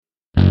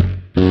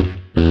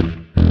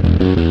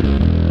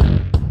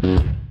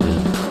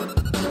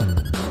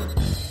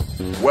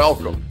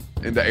welcome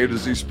into A to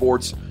Z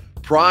Sports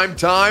Prime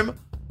Time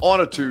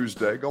on a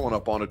Tuesday, going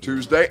up on a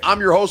Tuesday. I'm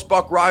your host,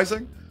 Buck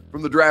Rising,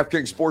 from the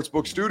DraftKings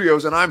Sportsbook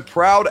Studios, and I'm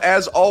proud,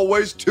 as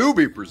always, to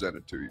be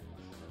presented to you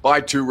by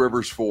Two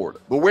Rivers Ford.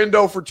 The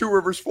window for Two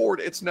Rivers Ford,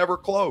 it's never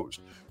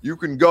closed. You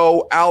can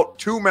go out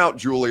to Mount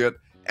Juliet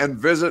and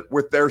visit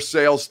with their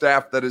sales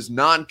staff that is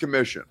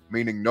non-commissioned,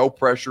 meaning no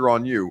pressure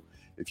on you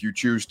if you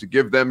choose to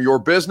give them your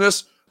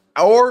business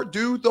or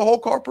do the whole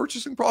car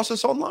purchasing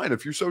process online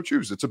if you so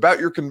choose. It's about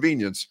your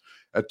convenience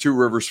at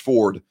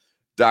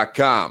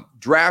tworiversford.com.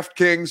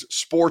 DraftKings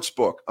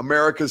Sportsbook,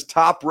 America's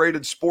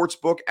top-rated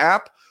sportsbook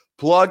app.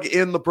 Plug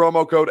in the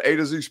promo code A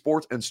to Z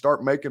Sports and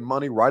start making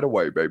money right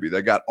away, baby.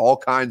 They got all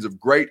kinds of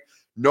great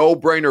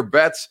no-brainer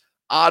bets,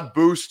 odd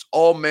boosts,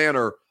 all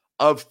manner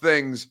of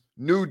things,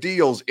 new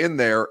deals in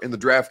there in the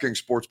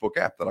DraftKings Sportsbook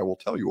app that I will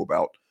tell you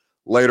about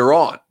later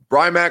on.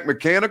 Brymac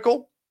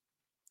Mechanical,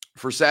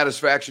 for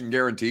satisfaction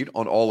guaranteed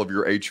on all of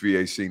your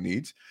HVAC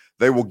needs.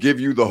 They will give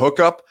you the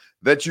hookup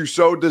that you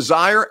so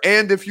desire.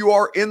 And if you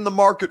are in the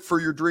market for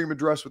your dream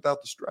address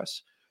without the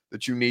stress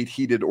that you need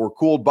heated or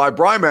cooled by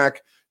Brymac,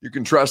 you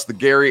can trust the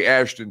Gary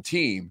Ashton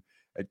team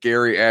at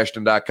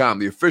GaryAshton.com,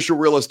 the official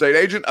real estate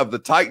agent of the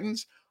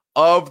Titans,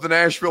 of the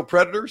Nashville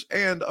Predators,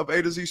 and of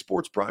A to Z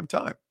Sports Prime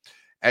Time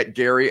at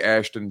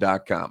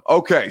GaryAshton.com.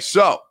 Okay,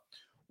 so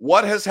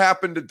what has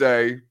happened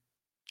today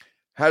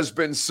has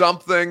been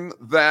something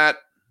that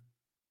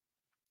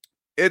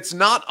it's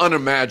not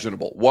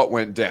unimaginable what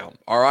went down,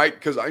 all right?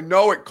 Because I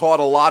know it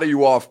caught a lot of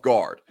you off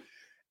guard.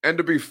 And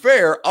to be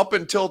fair, up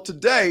until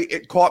today,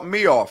 it caught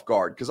me off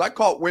guard because I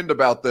caught wind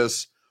of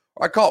this.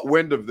 Let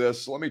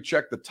me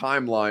check the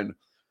timeline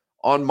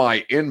on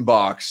my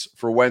inbox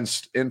for when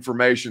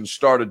information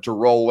started to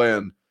roll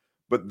in.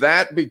 But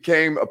that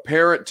became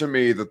apparent to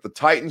me that the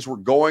Titans were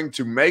going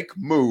to make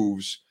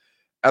moves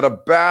at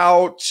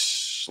about,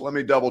 let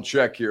me double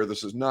check here.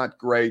 This is not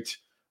great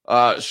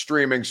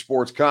streaming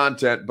sports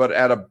content, but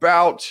at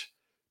about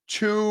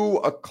 2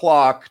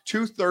 o'clock,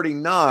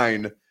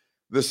 2:39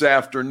 this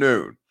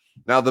afternoon.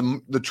 Now,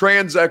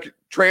 the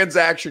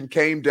transaction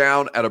came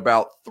down at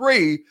about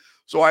 3,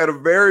 so I had a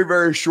very,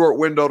 very short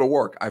window to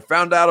work. I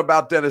found out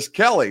about Dennis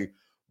Kelly,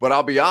 but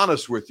I'll be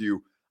honest with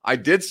you, I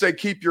did say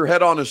keep your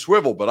head on a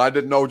swivel, but I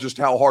didn't know just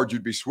how hard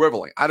you'd be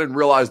swiveling. I didn't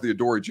realize the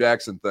Adoree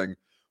Jackson thing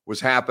was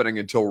happening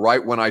until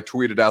right when I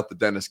tweeted out the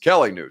Dennis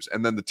Kelly news.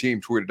 And then the team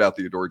tweeted out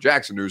the Adoree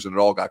Jackson news, and it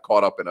all got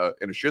caught up in a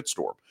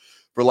shitstorm,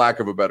 for lack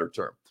of a better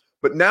term.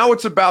 But now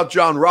it's about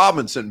John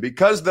Robinson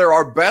because there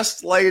are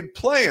best laid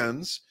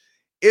plans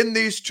in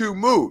these two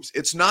moves.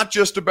 It's not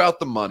just about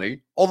the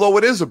money, although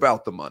it is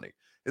about the money.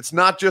 It's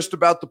not just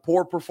about the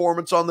poor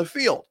performance on the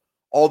field,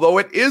 although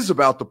it is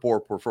about the poor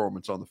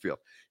performance on the field.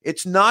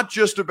 It's not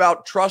just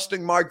about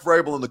trusting Mike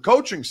Vrabel and the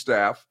coaching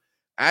staff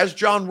as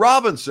John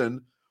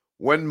Robinson,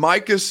 when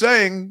Mike is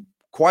saying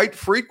quite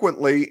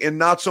frequently in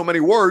not so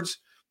many words,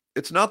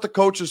 it's not the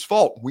coach's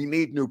fault. We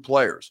need new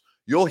players.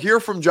 You'll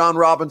hear from John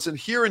Robinson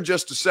here in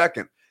just a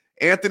second.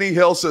 Anthony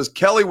Hill says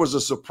Kelly was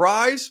a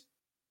surprise.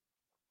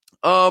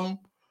 I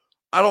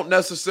don't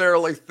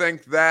necessarily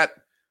think that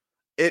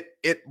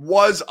it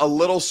was a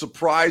little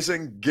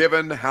surprising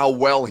given how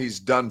well he's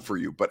done for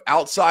you. But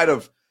outside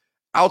of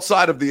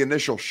the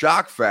initial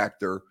shock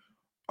factor,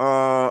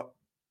 the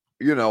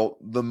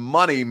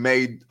money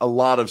made a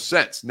lot of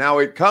sense. Now,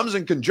 it comes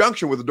in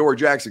conjunction with Adoree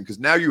Jackson because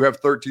now you have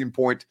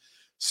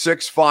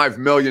 $13.65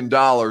 million,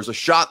 a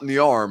shot in the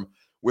arm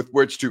with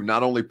which to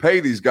not only pay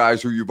these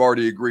guys who you've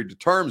already agreed to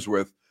terms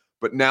with,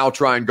 but now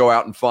try and go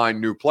out and find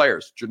new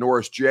players.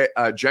 Janoris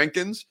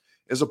Jenkins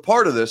is a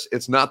part of this.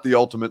 It's not the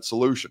ultimate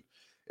solution.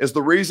 Is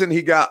the reason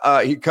he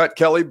cut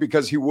Kelly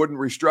because he wouldn't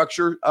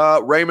restructure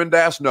Raymond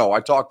Ass? No, I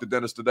talked to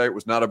Dennis today. It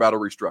was not about a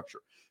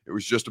restructure. It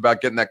was just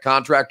about getting that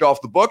contract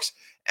off the books.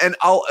 And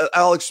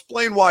I'll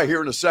explain why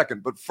here in a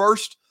second. But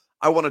first,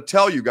 I want to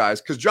tell you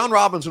guys, because John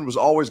Robinson was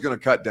always going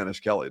to cut Dennis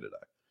Kelly today.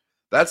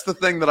 That's the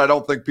thing that I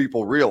don't think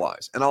people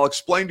realize. And I'll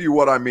explain to you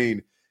what I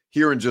mean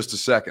here in just a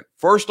second.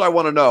 First, I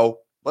want to know,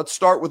 let's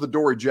start with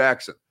Adoree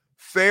Jackson.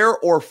 Fair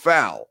or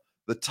foul,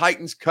 the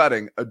Titans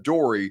cutting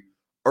Adoree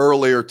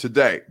earlier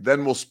today.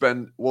 Then we'll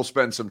spend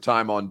some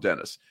time on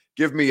Dennis.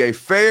 Give me a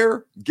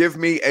fair, give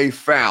me a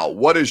foul.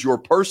 What is your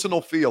personal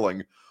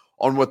feeling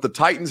on what the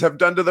Titans have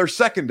done to their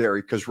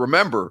secondary? Because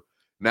remember,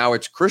 now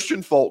it's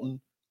Christian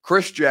Fulton,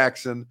 Chris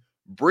Jackson,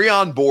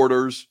 Breon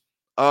Borders,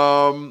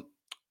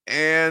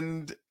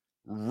 and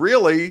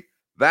really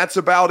that's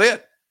about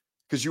it.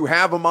 Because you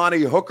have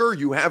Amani Hooker,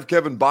 you have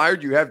Kevin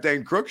Byard, you have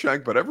Dane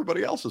Cruikshank, but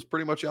everybody else is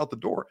pretty much out the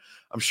door.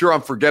 I'm sure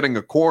I'm forgetting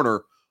a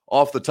corner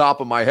off the top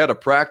of my head, a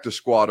practice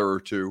squatter or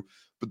two,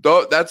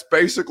 but that's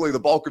basically the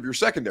bulk of your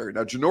secondary.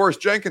 Now, Janoris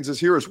Jenkins is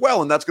here as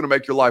well, and that's going to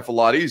make your life a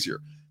lot easier.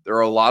 There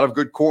are a lot of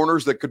good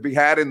corners that could be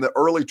had in the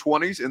early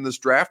 20s in this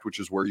draft, which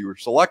is where you were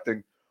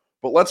selecting.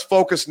 But let's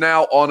focus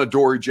now on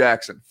Adoree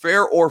Jackson.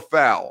 Fair or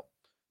foul,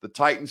 the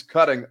Titans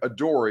cutting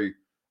Adoree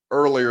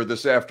earlier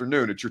this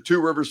afternoon. It's your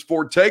Two Rivers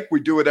Ford Take. We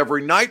do it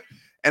every night,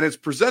 and it's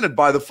presented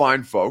by the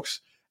fine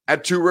folks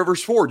at Two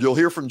Rivers Ford. You'll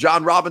hear from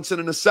John Robinson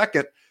in a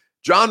second.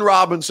 John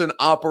Robinson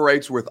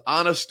operates with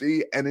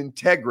honesty and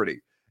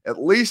integrity,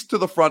 at least to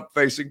the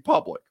front-facing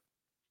public.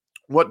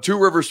 What Two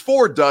Rivers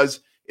Ford does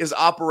is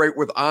operate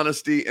with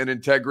honesty and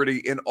integrity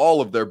in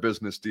all of their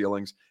business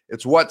dealings.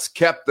 It's what's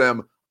kept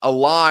them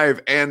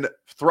alive and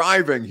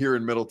thriving here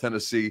in Middle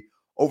Tennessee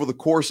over the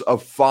course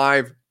of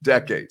 5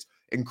 decades.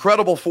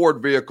 Incredible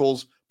Ford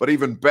vehicles, but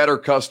even better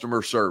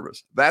customer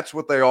service. That's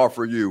what they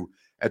offer you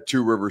at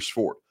Two Rivers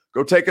Ford.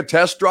 Go take a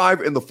test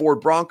drive in the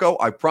Ford Bronco.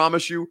 I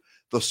promise you,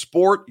 the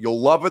Sport, you'll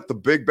love it. The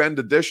Big Bend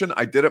edition,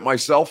 I did it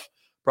myself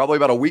probably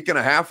about a week and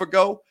a half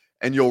ago,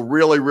 and you'll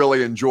really,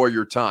 really enjoy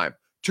your time.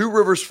 Two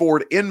Rivers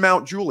Ford in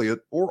Mount Juliet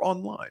or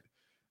online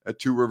at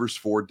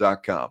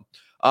tworiversford.com.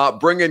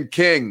 Bring in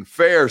King.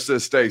 Fair,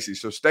 says Stacy.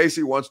 So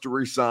Stacy wants to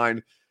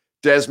re-sign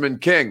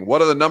Desmond King.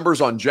 What are the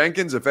numbers on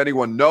Jenkins? If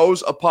anyone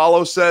knows,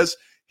 Apollo says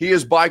he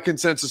is by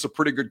consensus a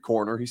pretty good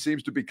corner. He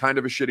seems to be kind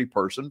of a shitty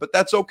person, but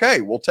that's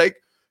okay. We'll take,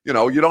 you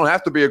don't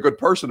have to be a good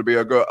person to be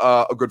a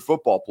good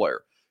football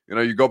player.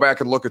 You go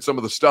back and look at some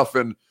of the stuff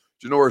in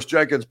Janoris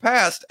Jenkins'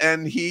 past,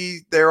 and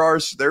there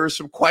is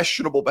some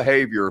questionable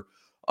behavior,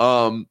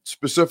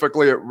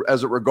 specifically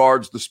as it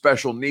regards the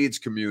special needs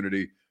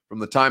community from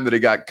the time that he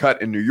got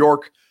cut in New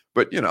York.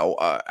 But,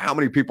 how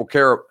many people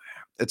care?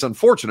 It's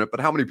unfortunate, but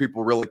how many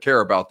people really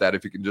care about that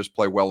if he can just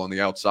play well on the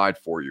outside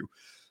for you?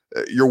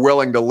 You're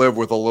willing to live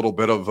with a little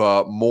bit of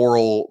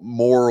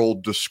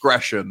moral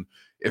discretion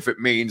if it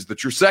means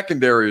that your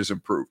secondary is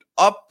improved,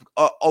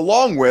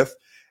 along with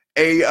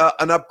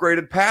an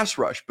upgraded pass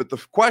rush. But the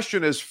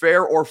question is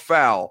fair or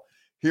foul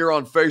here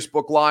on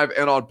Facebook Live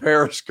and on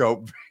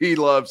Periscope.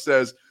 V-Love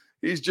says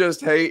he's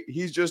just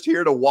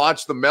here to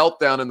watch the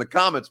meltdown in the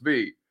comments.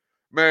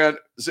 Man,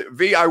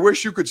 V, I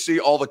wish you could see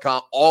all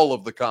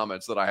of the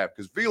comments that I have,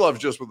 because V-Love's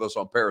just with us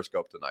on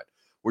Periscope tonight.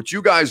 What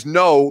you guys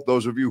know,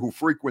 those of you who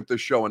frequent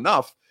this show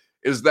enough,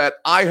 is that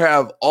I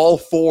have all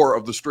 4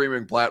 of the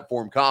streaming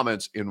platform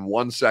comments in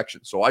one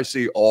section. So I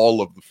see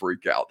all of the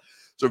freak out.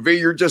 So V,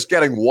 you're just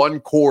getting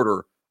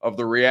 1/4 of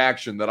the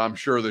reaction that I'm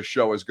sure this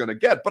show is going to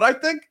get. But I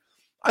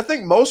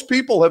think most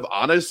people have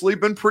honestly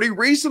been pretty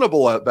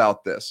reasonable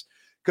about this,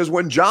 because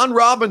when John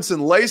Robinson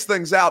lays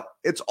things out,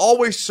 it's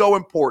always so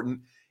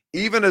important,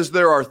 even as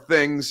there are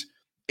things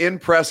in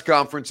press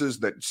conferences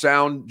that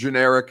sound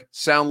generic,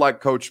 sound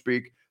like coach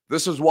speak.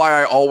 This is why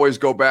I always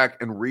go back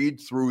and read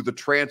through the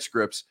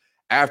transcripts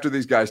after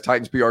these guys.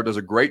 Titans PR does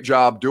a great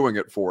job doing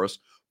it for us,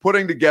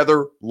 putting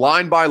together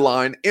line by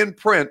line in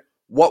print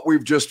what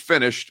we've just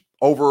finished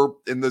over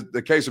in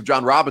the case of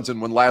John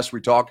Robinson, when last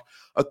we talked,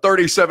 a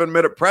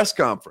 37-minute press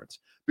conference,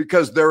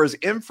 because there is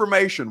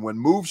information when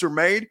moves are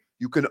made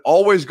you can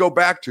always go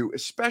back to,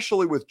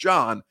 especially with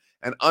John,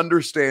 and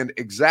understand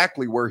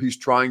exactly where he's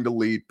trying to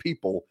lead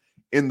people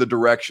in the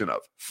direction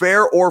of.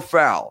 Fair or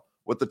foul,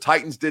 what the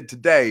Titans did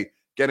today,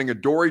 getting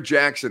Adoree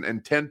Jackson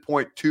and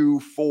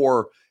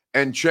 10.24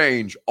 and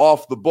change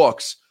off the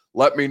books.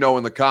 Let me know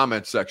in the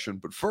comments section.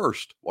 But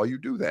first, while you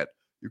do that,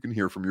 you can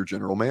hear from your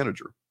general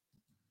manager.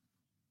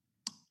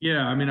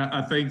 Yeah, I mean,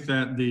 I think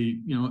that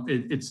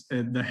it's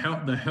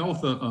the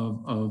health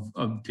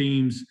of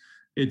teams.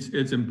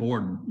 It's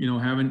important.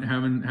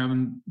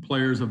 Having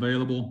players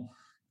available,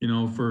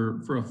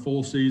 for a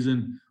full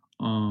season,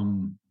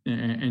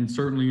 and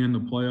certainly in the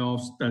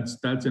playoffs,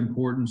 that's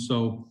important.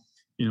 So,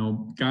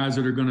 guys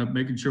that are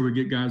making sure we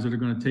get guys that are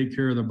going to take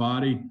care of the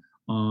body,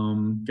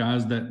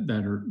 guys that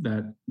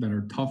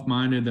are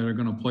tough-minded, that are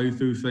going to play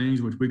through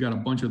things, which we got a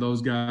bunch of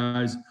those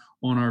guys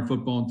on our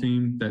football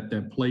team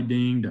that play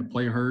dinged, that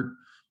play hurt.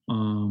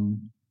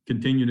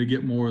 Continue to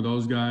get more of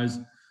those guys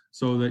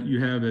so that you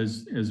have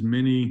as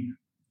many,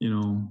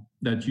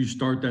 that you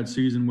start that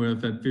season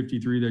with, that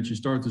 53 that you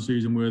start the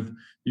season with,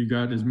 you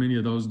got as many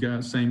of those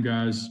guys, same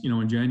guys,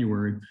 in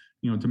January,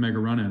 to make a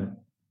run at it.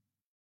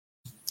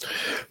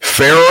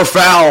 Fair or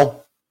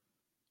foul?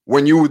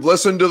 When you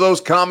listen to those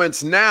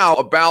comments now,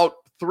 about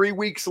 3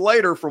 weeks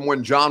later from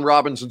when John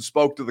Robinson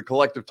spoke to the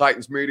Collective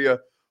Titans media,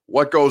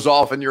 what goes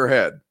off in your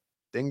head?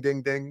 Ding,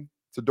 ding, ding.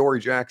 It's Adoree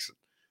Jackson.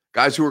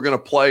 Guys who are going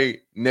to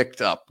play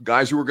nicked up.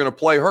 Guys who are going to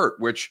play hurt,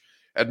 which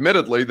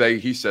admittedly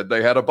he said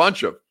they had a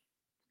bunch of.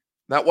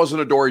 That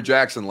wasn't Adoree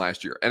Jackson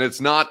last year. And it's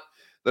not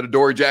that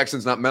Adoree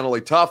Jackson's not mentally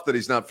tough, that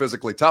he's not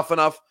physically tough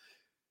enough.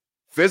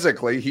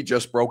 Physically, he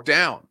just broke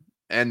down.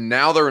 And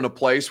now they're in a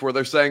place where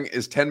they're saying,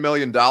 is $10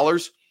 million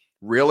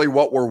really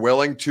what we're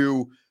willing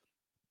to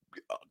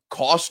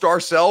cost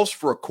ourselves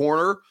for a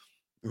corner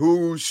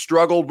who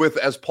struggled with,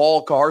 as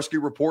Paul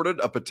Kaharski reported,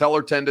 a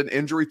patellar tendon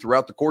injury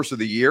throughout the course of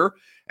the year,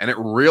 and it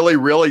really,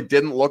 really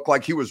didn't look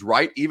like he was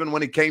right even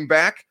when he came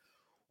back?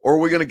 Or are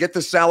we going to get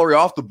this salary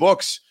off the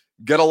books,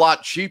 get a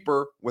lot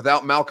cheaper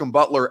without Malcolm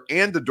Butler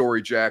and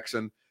Adoree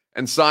Jackson,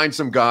 and sign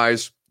some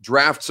guys,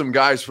 draft some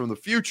guys from the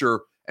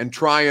future, and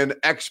try and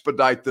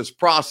expedite this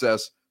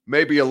process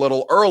maybe a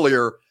little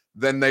earlier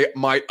than they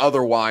might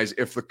otherwise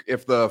if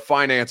the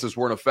finances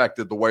weren't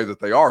affected the way that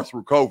they are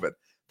through COVID?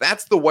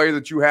 That's the way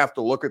that you have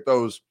to look at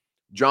those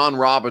John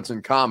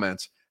Robinson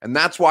comments. And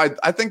that's why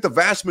I think the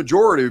vast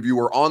majority of you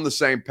are on the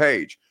same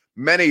page.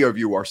 Many of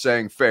you are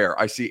saying fair.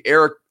 I see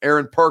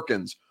Aaron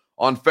Perkins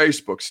on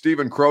Facebook.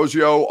 Stephen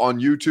Crozio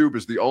on YouTube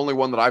is the only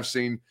one that I've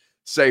seen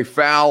say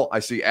foul. I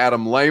see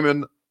Adam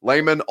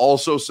Lehman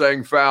also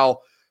saying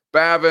foul.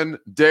 Bavin,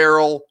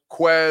 Daryl,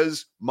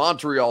 Quez,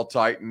 Montreal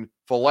Titan,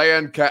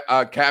 Filet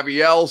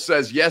Caviel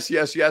says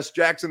yes,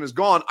 Jackson is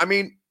gone. I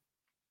mean,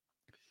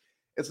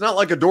 it's not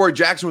like Adoree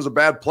Jackson was a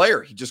bad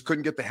player. He just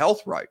couldn't get the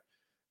health right.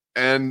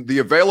 And the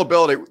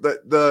availability,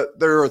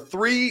 there are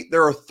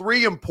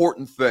three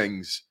important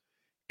things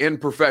in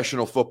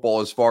professional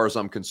football as far as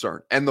I'm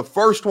concerned. And the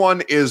first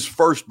one is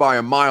first by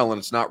a mile, and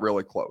it's not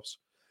really close.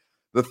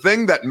 The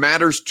thing that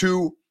matters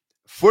to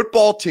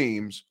football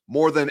teams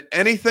more than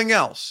anything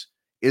else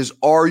is,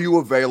 are you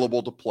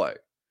available to play?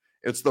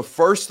 It's the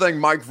first thing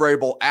Mike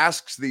Vrabel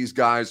asks these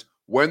guys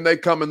when they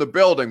come in the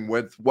building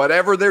with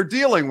whatever they're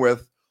dealing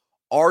with.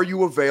 Are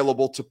you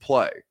available to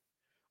play?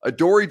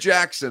 Adoree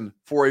Jackson,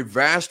 for a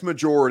vast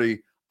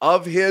majority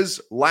of his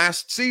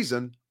last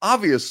season,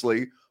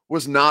 obviously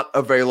was not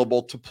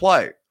available to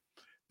play.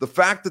 The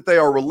fact that they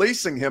are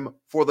releasing him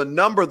for the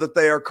number that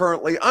they are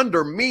currently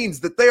under means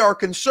that they are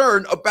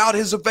concerned about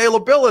his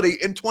availability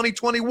in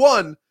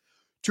 2021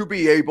 to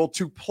be able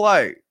to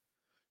play.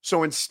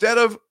 So instead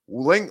of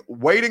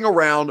waiting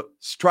around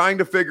trying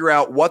to figure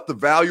out what the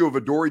value of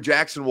Adoree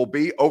Jackson will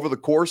be over the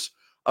course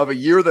of a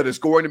year that is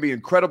going to be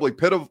incredibly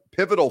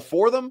pivotal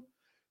for them,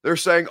 they're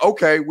saying,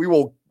 okay, we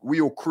will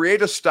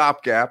create a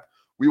stopgap.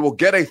 We will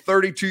get a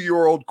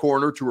 32-year-old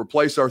corner to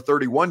replace our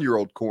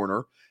 31-year-old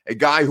corner, a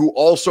guy who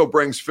also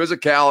brings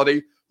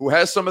physicality, who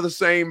has some of the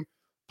same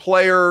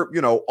player,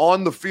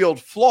 on the field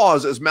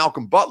flaws as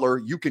Malcolm Butler.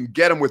 You can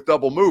get him with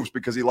double moves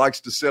because he likes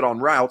to sit on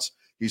routes.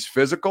 He's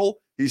physical.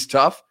 He's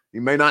tough. He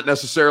may not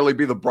necessarily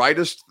be the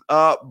brightest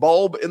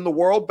bulb in the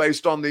world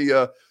based on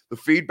the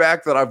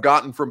feedback that I've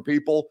gotten from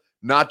people,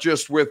 not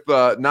just with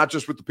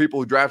the people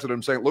who drafted him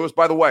in St. Louis.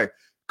 By the way,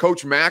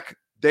 Coach Mack,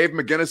 Dave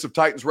McGinnis of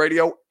Titans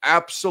Radio,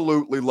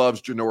 absolutely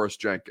loves Janoris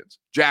Jenkins.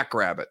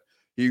 Jackrabbit.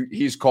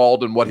 He's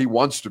called and what he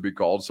wants to be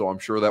called, so I'm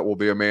sure that will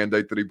be a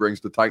mandate that he brings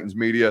to Titans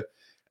media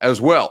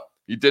as well.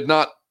 He did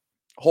not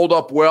hold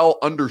up well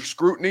under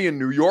scrutiny in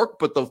New York,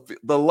 but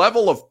the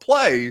level of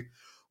play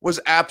was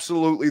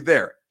absolutely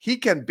there. He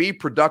can be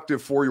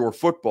productive for your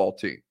football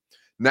team.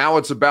 Now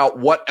it's about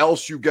what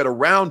else you get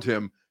around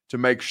him to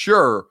make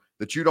sure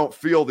that you don't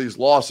feel these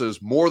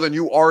losses more than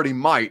you already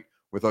might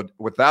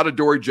without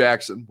Adoree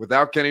Jackson,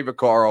 without Kenny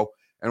Vaccaro,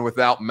 and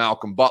without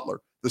Malcolm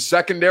Butler. The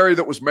secondary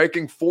that was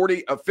making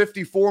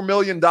 $54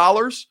 million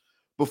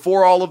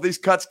before all of these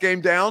cuts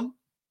came down,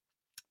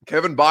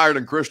 Kevin Byard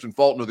and Christian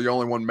Fulton are the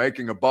only one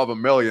making above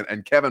 $1 million,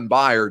 and Kevin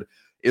Byard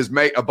is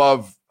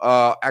above.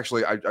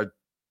 Actually, I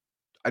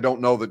don't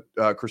know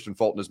that Christian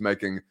Fulton is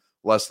making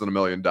less than $1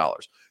 million.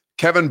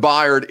 Kevin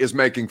Byard is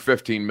making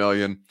 $15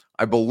 million.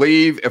 I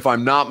believe, if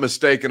I'm not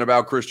mistaken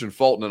about Christian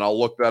Fulton, and I'll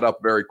look that up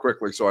very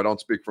quickly so I don't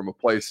speak from a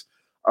place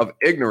of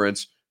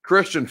ignorance,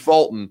 Christian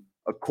Fulton,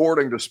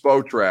 according to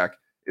Spotrac,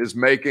 is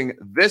making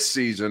this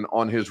season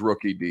on his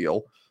rookie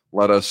deal.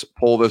 Let us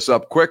pull this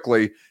up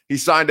quickly. He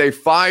signed a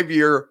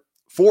 4-year,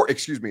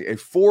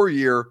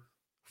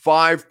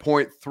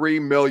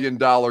 $5.3 million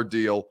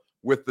deal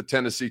with the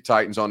Tennessee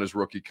Titans on his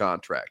rookie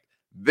contract.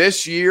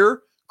 This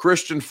year,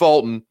 Christian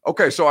Fulton,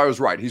 okay, so I was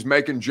right. He's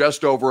making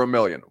just over $1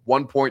 million,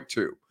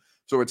 1.2.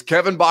 So it's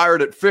Kevin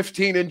Byard at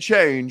 15 and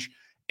change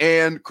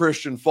and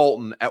Christian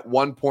Fulton at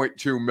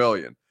 1.2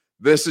 million.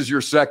 This is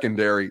your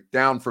secondary,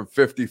 down from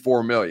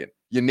 54 million.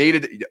 You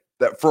needed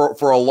that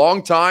for a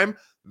long time.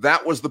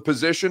 That was the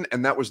position,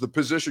 and that was the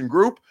position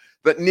group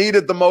that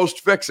needed the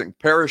most fixing.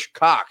 Parrish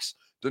Cox,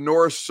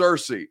 Denoris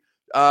Searcy,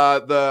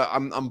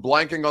 I'm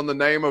blanking on the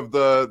name of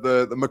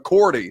the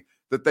McCourty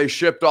that they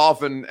shipped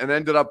off and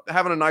ended up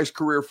having a nice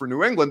career for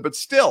New England, but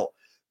still,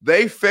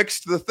 they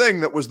fixed the thing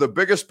that was the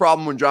biggest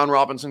problem when John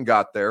Robinson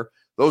got there.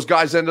 Those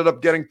guys ended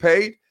up getting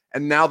paid,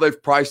 and now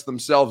they've priced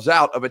themselves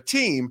out of a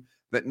team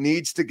that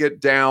needs to get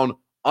down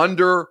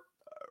under,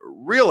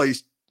 really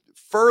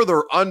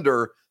further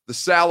under the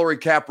salary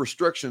cap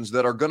restrictions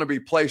that are going to be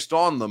placed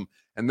on them,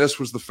 and this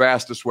was the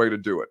fastest way to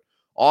do it.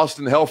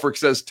 Austin Helfrich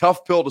says,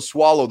 tough pill to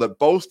swallow that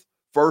both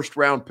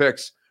first-round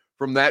picks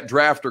from that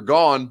draft are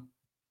gone.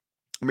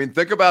 I mean,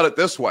 think about it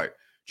this way.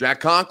 Jack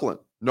Conklin,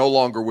 no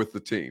longer with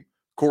the team.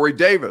 Corey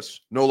Davis,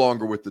 no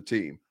longer with the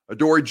team.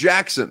 Adoree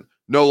Jackson,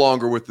 no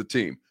longer with the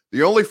team.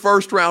 The only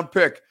first-round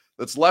pick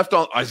that's left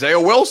on Isaiah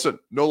Wilson,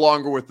 no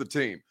longer with the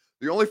team.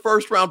 The only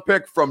first-round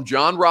pick from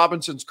John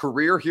Robinson's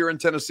career here in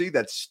Tennessee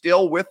that's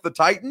still with the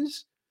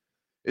Titans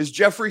is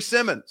Jeffrey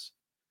Simmons.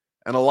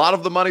 And a lot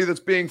of the money that's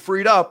being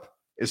freed up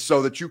is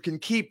so that you can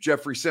keep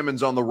Jeffrey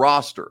Simmons on the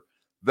roster.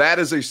 That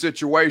is a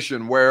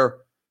situation where,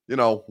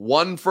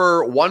 one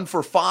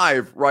for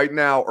five right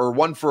now, or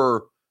one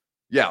for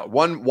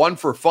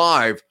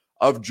five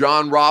of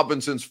John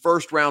Robinson's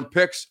first-round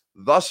picks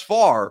thus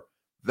far,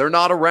 they're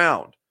not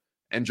around.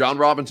 And John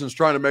Robinson's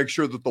trying to make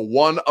sure that the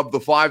one of the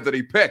five that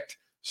he picked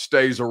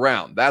stays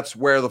around. That's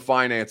where the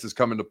finances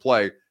come into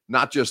play,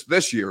 not just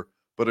this year,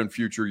 but in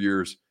future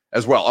years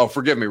as well. Oh,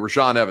 forgive me,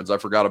 Rashaan Evans. I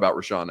forgot about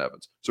Rashaan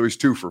Evans. So he's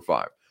 2 for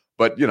 5.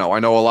 But, I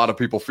know a lot of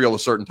people feel a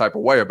certain type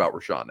of way about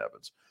Rashaan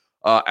Evans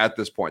at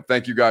this point.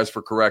 Thank you guys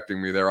for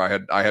correcting me there.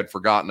 I had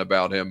forgotten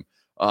about him.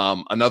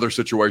 Another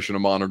situation to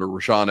monitor,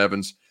 Rashaan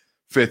Evans,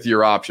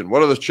 5th-year option.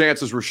 What are the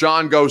chances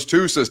Rashaan goes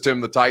to, says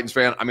Tim, the Titans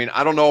fan? I mean,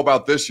 I don't know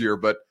about this year,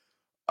 but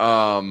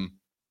I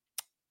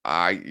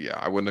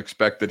wouldn't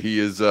expect that he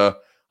is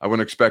I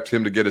wouldn't expect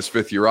him to get his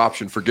 5th-year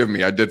option. Forgive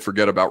me, I did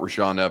forget about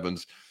Rashaan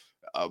Evans.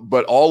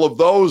 But all of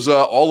those,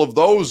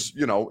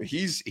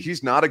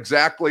 he's not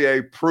exactly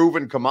a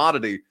proven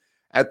commodity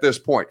at this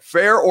point.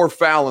 Fair or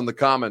foul in the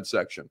comment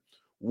section?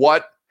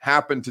 What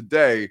happened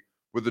today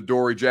with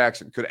Adoree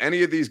Jackson? Could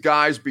any of these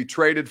guys be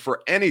traded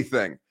for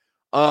anything?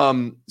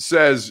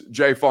 Says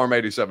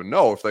JFarm87.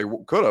 No, if they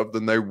could have,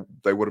 then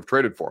they would have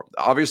traded for him.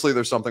 Obviously,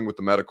 there's something with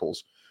the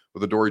medicals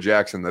with Adoree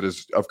Jackson that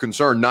is of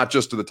concern, not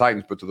just to the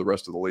Titans, but to the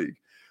rest of the league.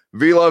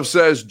 V-Love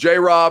says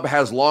J-Rob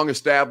has long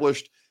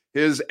established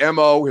his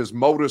MO, his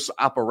modus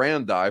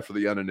operandi for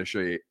the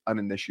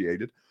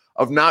uninitiated,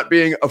 of not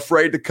being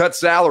afraid to cut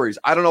salaries.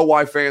 I don't know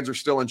why fans are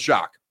still in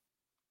shock.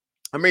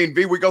 I mean,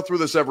 V, we go through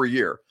this every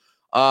year.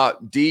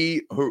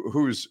 D,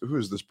 who's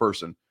this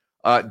person?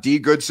 D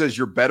Good says,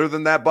 you're better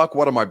than that, Buck.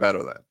 What am I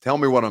better than? Tell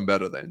me what I'm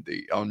better than,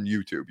 D, on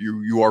YouTube.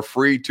 You are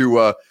free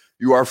to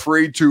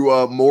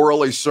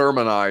morally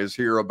sermonize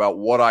here about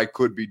what I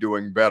could be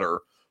doing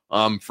better.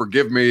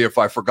 Forgive me if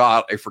I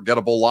forgot a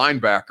forgettable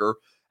linebacker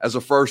as a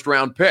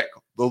 1st-round pick.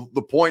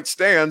 The point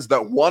stands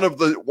that one of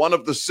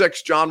the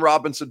 6 John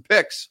Robinson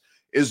picks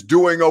is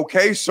doing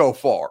okay so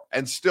far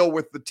and still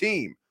with the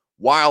team.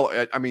 While,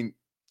 I mean,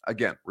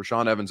 again,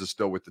 Rashaan Evans is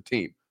still with the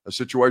team. A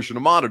situation to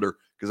monitor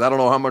because I don't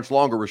know how much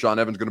longer Rashaan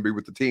Evans is going to be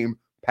with the team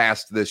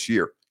past this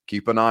year.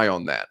 Keep an eye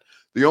on that.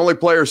 The only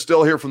player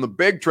still here from the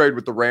big trade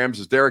with the Rams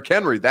is Derrick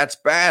Henry. That's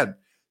bad,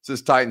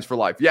 says Titans for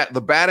life. Yeah,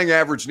 the batting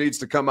average needs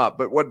to come up.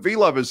 But what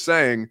V-Love is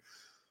saying,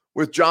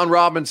 with John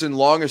Robinson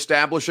long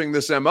establishing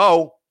this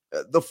MO,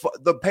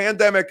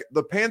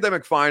 the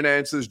pandemic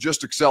finances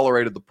just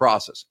accelerated the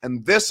process.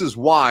 And this is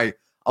why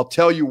I'll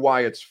tell you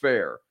why it's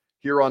fair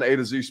here on A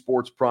to Z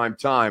Sports Prime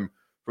Time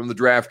from the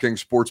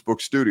DraftKings Sportsbook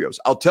Studios.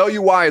 I'll tell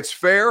you why it's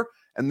fair,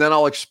 and then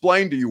I'll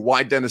explain to you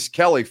why Dennis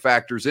Kelly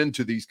factors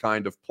into these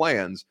kind of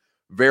plans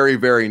very,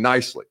 very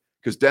nicely.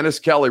 Because Dennis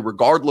Kelly,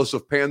 regardless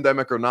of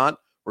pandemic or not,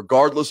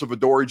 regardless of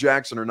Adoree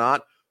Jackson or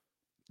not,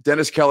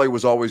 Dennis Kelly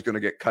was always going to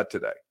get cut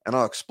today. And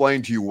I'll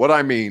explain to you what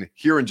I mean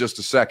here in just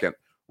a second,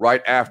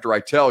 right after I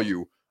tell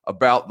you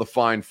about the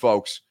fine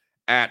folks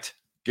at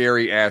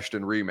Gary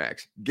Ashton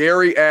RE/MAX.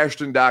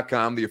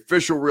 GaryAshton.com, the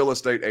official real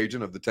estate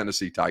agent of the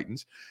Tennessee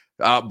Titans.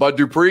 Bud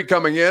Dupree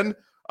coming in.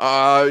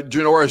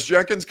 Janoris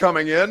Jenkins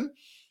coming in.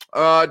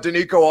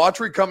 Danico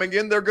Autry coming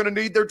in. They're going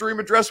to need their dream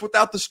address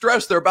without the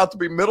stress. They're about to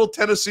be Middle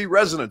Tennessee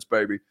residents,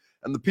 baby.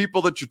 And the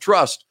people that you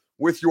trust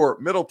with your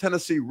Middle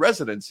Tennessee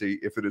residency,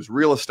 if it is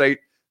real estate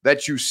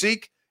that you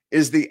seek,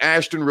 is the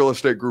Ashton Real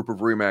Estate Group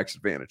of RE/MAX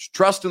Advantage.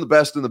 Trust in the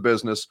best in the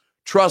business.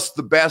 Trust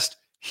the best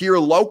here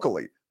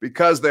locally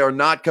because they are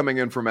not coming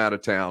in from out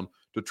of town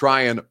to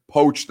try and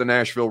poach the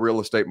Nashville real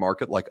estate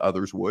market like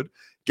others would.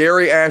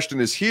 Gary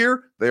Ashton is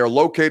here. They are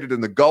located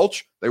in the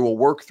Gulch. They will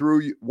work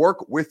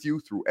with you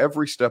through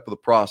every step of the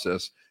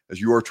process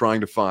as you are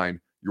trying to find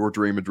your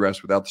dream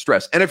address without the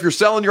stress. And if you're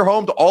selling your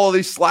home to all of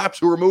these slaps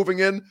who are moving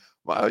in,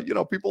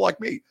 people like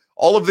me,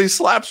 all of these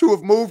slaps who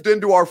have moved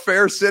into our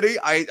fair city,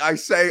 I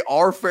say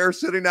our fair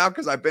city now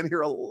because I've been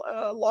here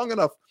long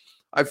enough,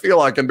 I feel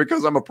like, and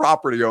because I'm a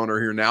property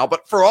owner here now.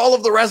 But for all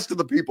of the rest of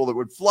the people that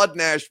would flood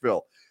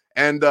Nashville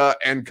and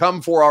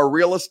come for our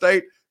real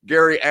estate,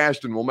 Gary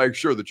Ashton will make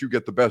sure that you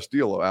get the best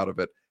deal out of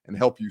it and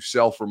help you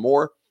sell for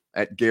more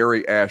at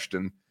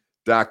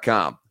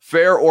GaryAshton.com.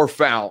 Fair or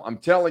foul? I'm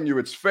telling you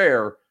it's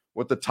fair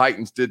what the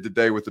Titans did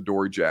today with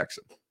Adoree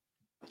Jackson.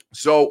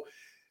 So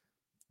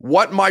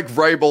what Mike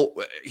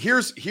Vrabel,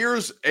 here's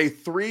a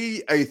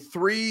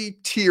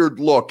three-tiered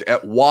look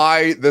at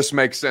why this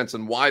makes sense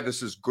and why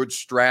this is good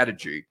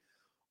strategy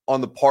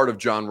on the part of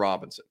John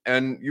Robinson.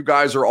 And you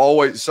guys are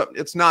always,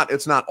 it's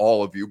not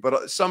all of you,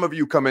 but some of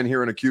you come in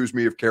here and accuse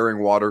me of carrying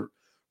water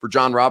for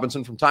John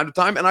Robinson from time to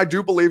time. And I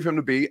do believe him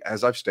to be,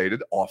 as I've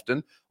stated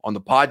often on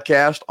the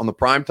podcast, on the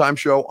primetime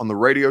show, on the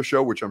radio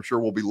show, which I'm sure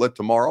will be lit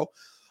tomorrow,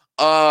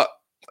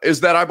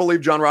 is that I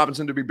believe John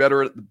Robinson to be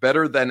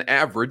better than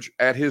average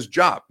at his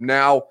job.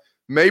 Now,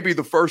 maybe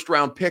the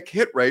 1st-round pick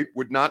hit rate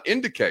would not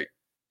indicate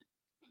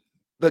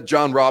that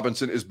John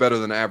Robinson is better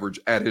than average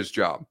at his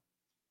job.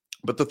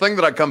 But the thing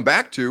that I come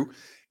back to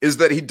is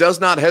that he does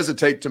not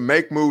hesitate to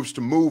make moves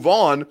to move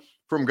on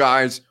from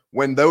guys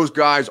when those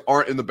guys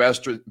aren't in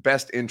the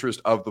best interest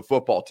of the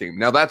football team.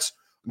 Now, that's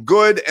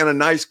good and a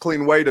nice,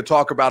 clean way to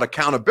talk about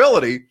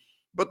accountability,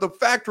 but the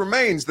fact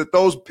remains that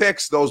those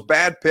picks, those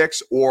bad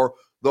picks, or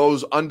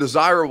those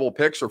undesirable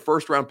picks or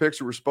 1st-round picks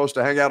who were supposed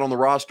to hang out on the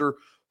roster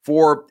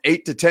for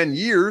 8 to 10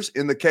 years,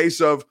 in the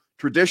case of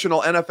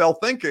traditional NFL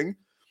thinking,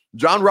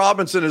 John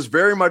Robinson has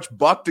very much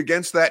bucked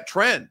against that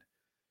trend.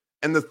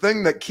 And the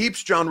thing that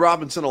keeps John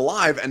Robinson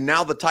alive, and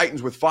now the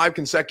Titans with 5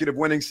 consecutive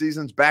winning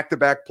seasons,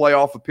 back-to-back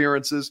playoff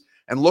appearances,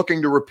 and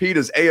looking to repeat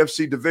as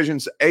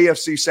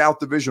AFC South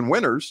Division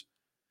winners,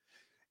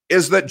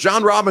 is that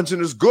John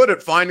Robinson is good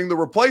at finding the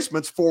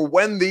replacements for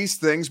when these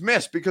things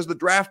miss, because the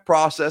draft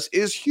process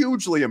is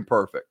hugely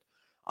imperfect.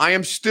 I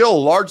am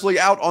still largely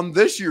out on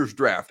this year's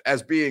draft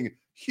as being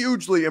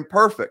hugely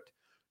imperfect.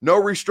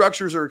 No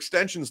restructures or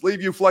extensions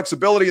leave you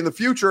flexibility in the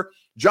future.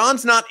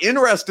 John's not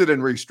interested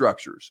in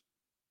restructures.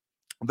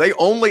 They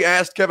only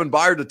asked Kevin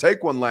Byard to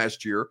take one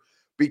last year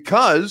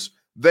because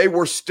they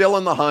were still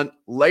in the hunt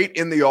late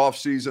in the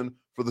offseason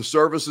for the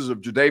services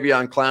of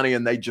Jadeveon Clowney,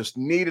 and they just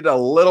needed a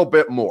little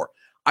bit more.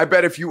 I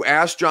bet if you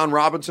asked John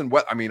Robinson,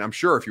 I'm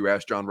sure if you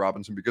asked John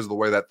Robinson, because of the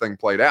way that thing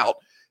played out,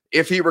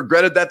 if he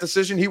regretted that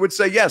decision, he would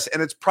say yes.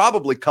 And it's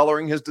probably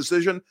coloring his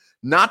decision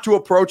not to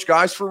approach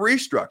guys for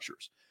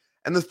restructures.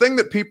 And the thing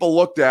that people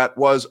looked at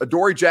was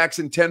Adoree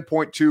Jackson,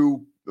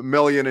 $10.2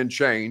 million and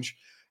change,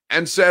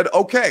 and said,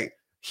 okay,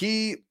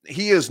 he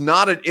is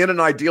not in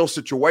an ideal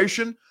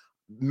situation.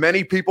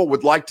 Many people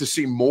would like to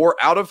see more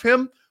out of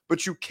him,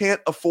 but you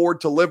can't afford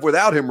to live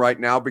without him right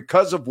now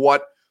because of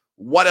what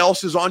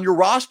else is on your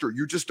roster.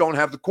 You just don't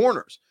have the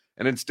corners.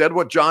 And instead,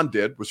 what John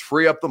did was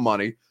free up the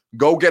money,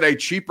 go get a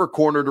cheaper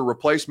corner to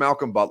replace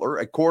Malcolm Butler,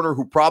 a corner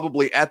who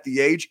probably at the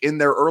age in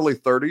their early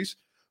 30s,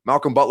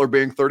 Malcolm Butler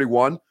being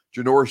 31,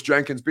 Janoris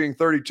Jenkins being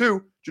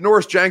 32.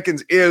 Janoris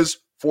Jenkins is,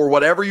 for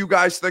whatever you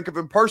guys think of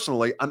him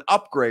personally, an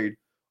upgrade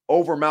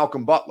over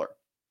Malcolm Butler.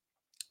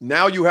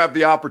 Now you have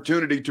the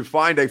opportunity to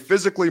find a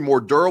physically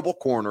more durable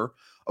corner,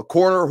 a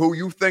corner who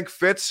you think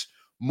fits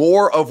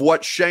more of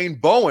what Shane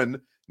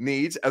Bowen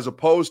needs as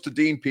opposed to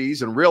Dean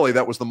Pease. And really,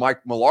 that was the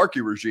Mike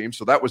Mularkey regime.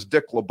 So that was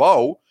Dick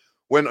LeBeau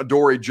when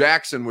Adoree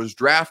Jackson was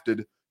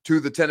drafted to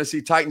the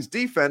Tennessee Titans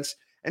defense.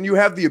 And you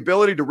have the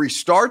ability to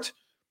restart,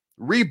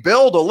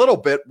 rebuild a little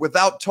bit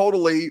without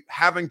totally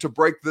having to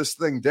break this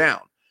thing down.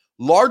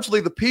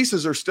 Largely, the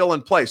pieces are still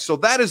in place. So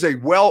that is a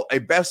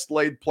best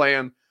laid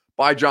plan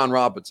by John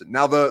Robinson.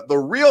 Now, the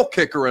real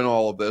kicker in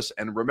all of this,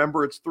 and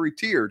remember it's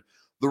 3-tiered,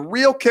 the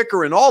real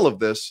kicker in all of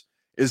this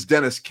is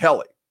Dennis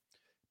Kelly.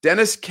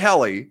 Dennis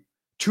Kelly,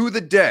 to the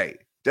day,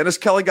 Dennis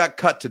Kelly got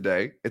cut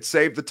today. It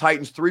saved the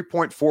Titans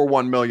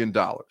 $3.41 million.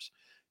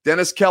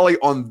 Dennis Kelly,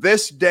 on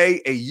this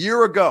day a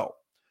year ago,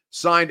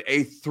 signed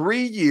a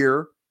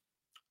 3-year,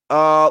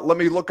 let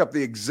me look up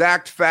the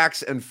exact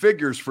facts and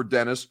figures for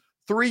Dennis,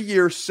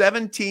 3-year,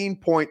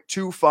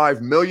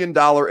 $17.25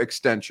 million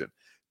extension.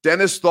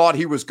 Dennis thought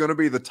he was going to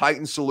be the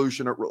Titans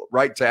solution at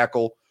right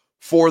tackle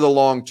for the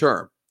long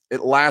term.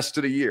 It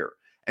lasted a year.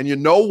 And you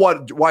know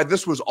why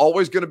this was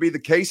always going to be the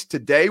case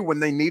today when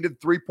they needed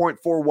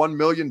 $3.41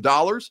 million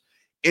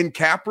in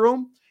cap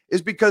room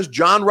is because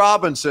John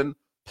Robinson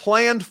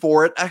planned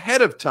for it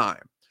ahead of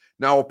time.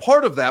 Now, a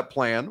part of that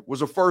plan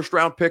was a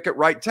first-round pick at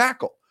right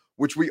tackle,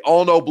 which we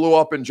all know blew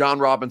up in John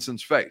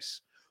Robinson's face.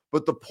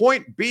 But the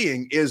point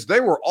being is they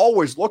were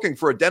always looking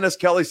for a Dennis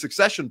Kelly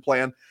succession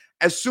plan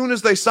as soon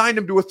as they signed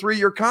him to a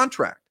 3-year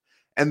contract.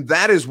 And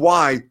that is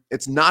why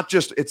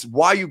it's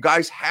why you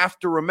guys have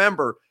to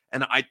remember,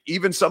 and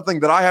even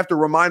something that I have to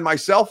remind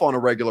myself on a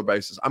regular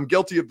basis. I'm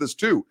guilty of this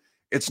too.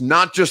 It's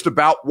not just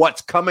about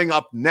what's coming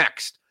up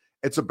next.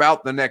 It's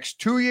about the next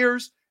 2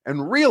 years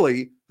and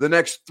really the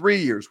next 3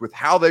 years with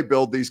how they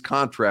build these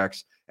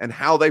contracts and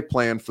how they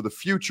plan for the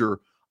future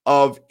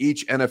of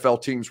each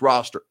NFL team's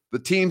roster. The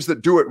teams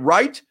that do it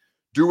right,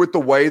 do it the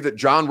way that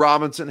John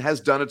Robinson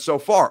has done it so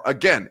far.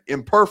 Again,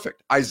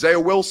 imperfect. Isaiah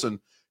Wilson,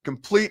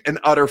 complete and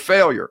utter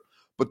failure.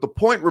 But the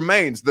point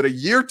remains that a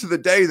year to the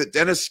day that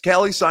Dennis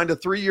Kelly signed a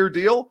 3-year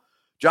deal,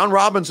 John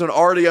Robinson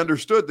already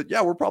understood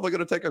that, we're probably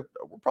going to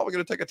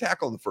take a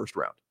tackle in the first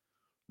round.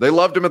 They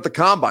loved him at the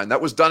combine.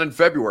 That was done in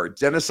February.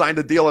 Dennis signed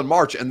a deal in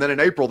March, and then in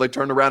April they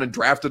turned around and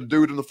drafted a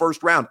dude in the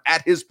first round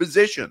at his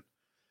position.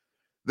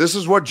 This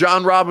is what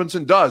John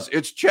Robinson does.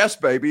 It's chess,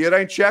 baby. It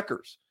ain't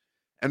checkers.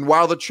 And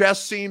while the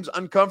chess seems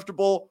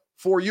uncomfortable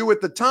for you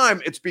at the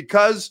time, it's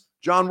because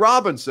John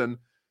Robinson,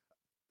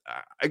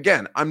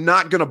 again, I'm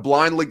not going to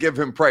blindly give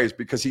him praise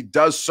because he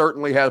does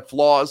certainly have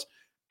flaws,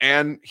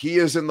 and he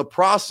is in the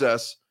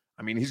process.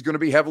 I mean, he's going to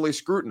be heavily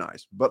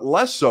scrutinized, but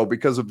less so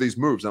because of these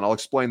moves. And I'll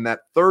explain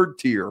that third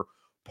tier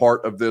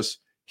part of this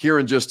here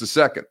in just a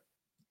second.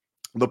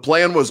 The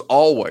plan was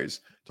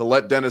always to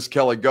let Dennis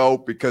Kelly go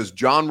because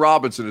John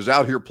Robinson is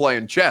out here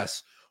playing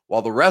chess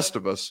while the rest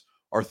of us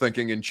are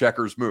thinking in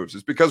checkers moves.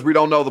 It's because we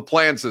don't know the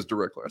plan, says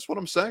DeRickler. That's what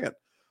I'm saying.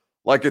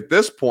 Like at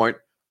this point,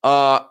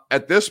 I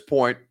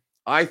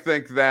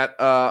think that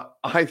at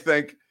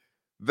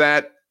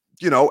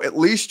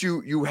least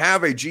you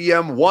have a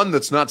GM, one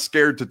that's not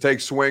scared to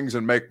take swings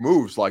and make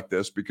moves like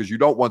this, because you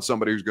don't want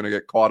somebody who's going to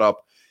get caught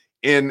up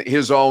in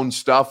his own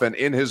stuff and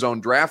in his own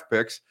draft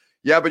picks.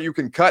 Yeah, but you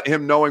can cut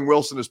him knowing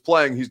Wilson is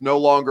playing. He's no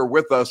longer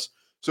with us.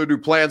 So do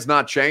plans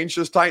not change,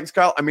 says Titans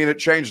Kyle? I mean, it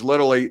changed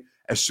literally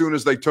as soon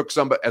as they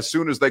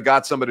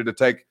got somebody to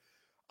take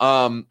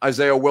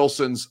Isaiah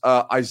Wilson's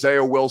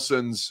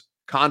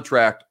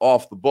contract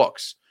off the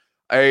books.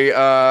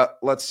 A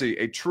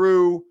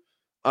true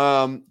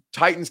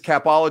Titans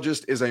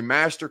capologist is a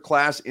master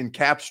class in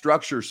cap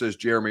structure, says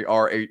Jeremy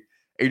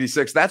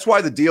R886. That's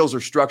why the deals are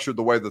structured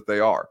the way that they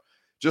are.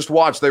 Just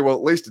watch. They will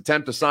at least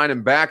attempt to sign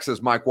him back,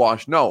 says Mike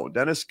Wash. No,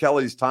 Dennis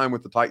Kelly's time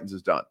with the Titans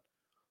is done.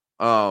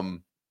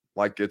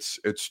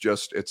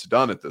 It's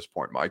done at this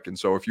point, Mike. And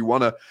so if you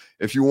want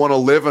to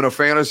live in a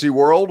fantasy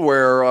world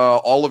where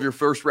all of your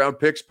first round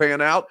picks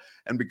pan out,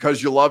 and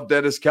because you love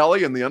Dennis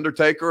Kelly and the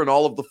Undertaker and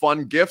all of the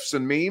fun gifts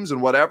and memes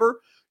and whatever,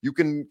 you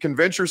can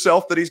convince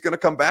yourself that he's going to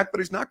come back, but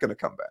he's not going to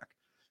come back.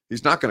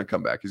 He's not going to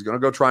come back. He's going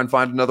to go try and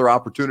find another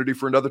opportunity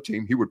for another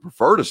team. He would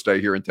prefer to stay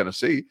here in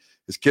Tennessee.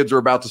 His kids are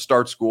about to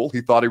start school.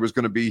 He thought he was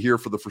going to be here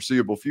for the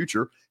foreseeable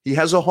future. He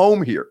has a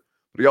home here,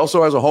 but he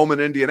also has a home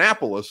in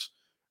Indianapolis.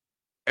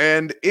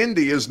 And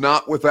Indy is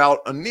not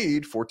without a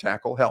need for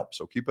tackle help.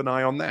 So keep an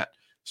eye on that,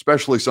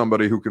 especially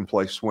somebody who can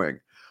play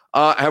swing.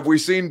 Have we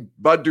seen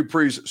Bud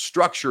Dupree's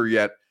structure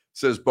yet,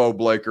 says Bo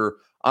Blaker.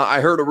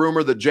 I heard a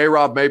rumor that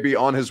J-Rob may be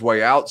on his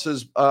way out,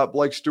 says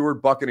Blake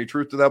Stewart. Buck, any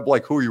truth to that?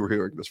 Blake, who you were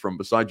hearing this from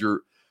besides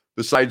your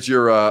Titans,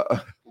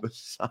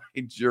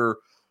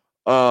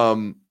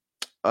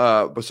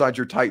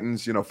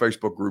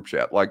 Facebook group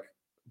chat? Like,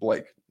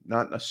 Blake,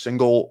 not a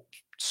single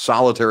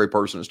solitary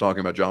person is talking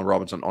about John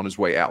Robinson on his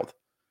way out.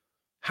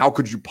 How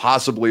could you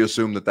possibly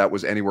assume that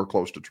was anywhere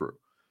close to true?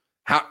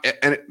 I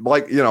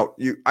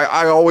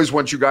always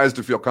want you guys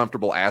to feel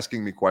comfortable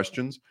asking me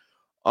questions.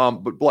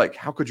 But Blake,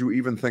 how could you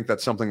even think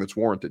that's something that's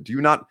warranted? Do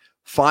you not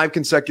 5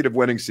 consecutive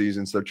winning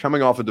seasons? They're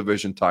coming off a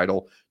division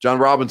title. John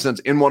Robinson's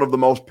in one of the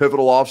most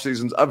pivotal off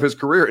seasons of his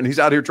career, and he's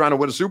out here trying to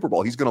win a Super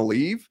Bowl. He's going to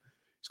leave?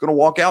 He's going to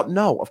walk out?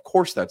 No, of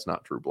course that's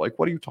not true, Blake.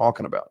 What are you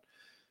talking about?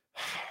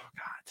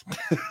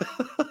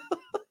 God.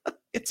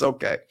 It's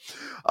okay.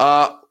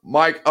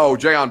 Mike,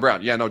 Jayon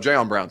Brown. Yeah, no,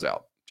 Jayon Brown's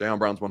out. Jayon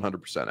Brown's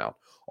 100% out.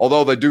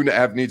 Although they do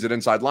have needs at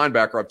inside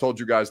linebacker. I've told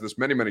you guys this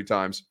many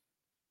times.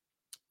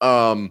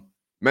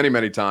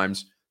 Many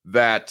times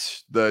that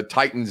the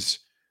Titans,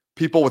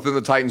 people within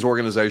the Titans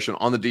organization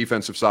on the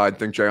defensive side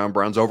think Jayon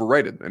Brown's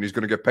overrated and he's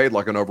going to get paid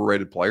like an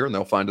overrated player, and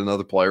they'll find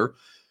another player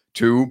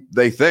to,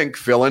 they think,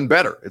 fill in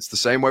better. It's the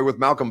same way with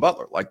Malcolm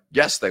Butler. Like,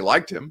 yes, they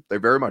liked him. They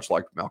very much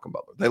liked Malcolm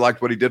Butler. They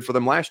liked what he did for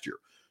them last year.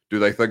 Do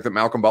they think that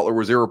Malcolm Butler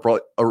was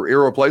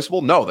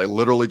irreplaceable? No, they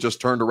literally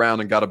just turned around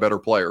and got a better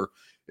player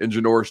in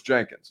Janoris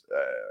Jenkins.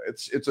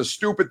 It's a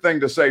stupid thing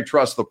to say,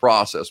 trust the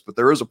process, but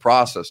there is a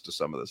process to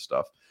some of this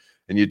stuff.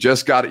 And you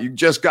just got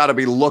to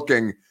be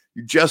looking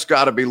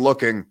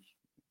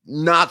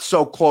not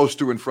so close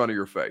to in front of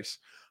your face.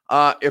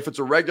 If it's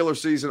a regular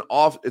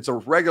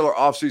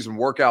off-season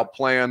workout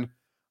plan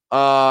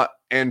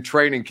and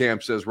training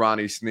camp, says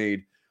Ronnie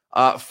Sneed.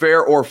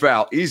 Fair or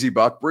foul? Easy,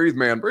 Buck. Breathe,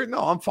 man. Breathe. No,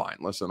 I'm fine.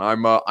 Listen,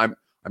 I'm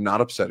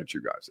not upset at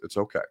you guys. It's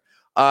okay.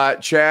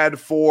 Chad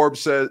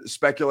Forbes says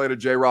speculated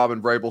J-Rob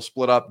and Vrabel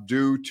split up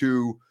due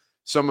to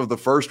some of the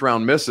first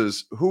round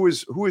misses. Who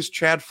is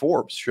Chad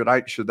Forbes? Should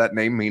that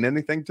name mean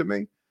anything to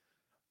me?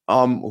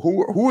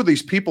 Who are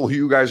these people who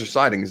you guys are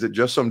citing? Is it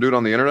just some dude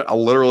on the internet?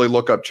 I'll literally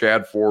look up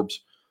Chad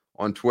Forbes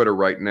on Twitter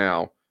right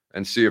now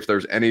and see if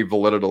there's any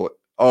validity.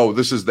 Oh,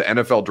 this is the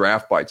NFL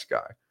Draft Bites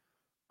guy.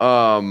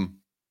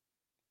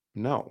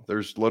 No,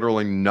 there's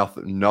literally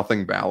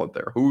nothing valid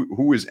there.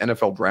 Who is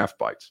NFL Draft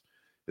Bites?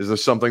 Is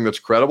this something that's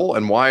credible?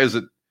 And why is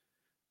it?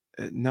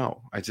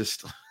 No, I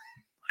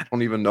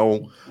don't even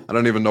know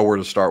where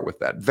to start with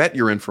that. Vet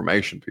your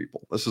information,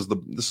 people. This is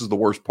the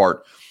worst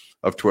part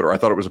of Twitter. I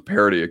thought it was a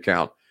parody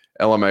account.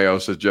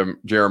 LMAO says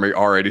Jeremy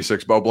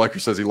R86. Bo Blaker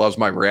says he loves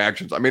my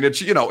reactions. I mean, it's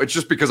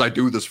just because I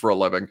do this for a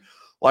living.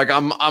 Like I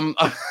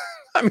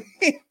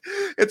mean,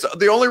 it's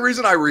the only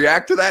reason I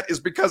react to that is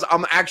because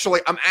I'm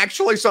actually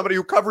somebody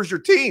who covers your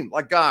team.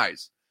 Like,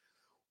 guys,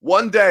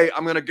 one day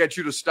I'm going to get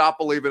you to stop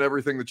believing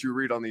everything that you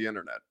read on the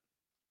internet.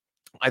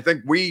 I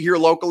think we here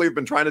locally have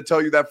been trying to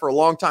tell you that for a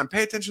long time.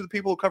 Pay attention to the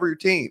people who cover your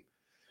team.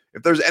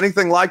 If there's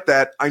anything like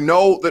that, I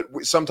know that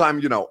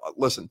sometimes,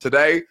 listen,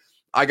 today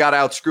I got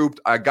out scooped.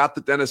 I got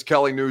the Dennis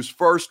Kelly news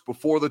first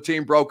before the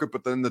team broke it,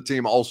 but then the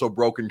team also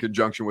broke in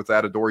conjunction with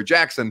that Adoree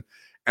Jackson.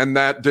 And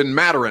that didn't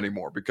matter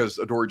anymore because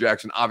Adoree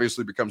Jackson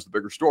obviously becomes the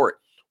bigger story.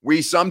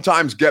 We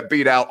sometimes get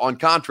beat out on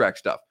contract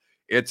stuff.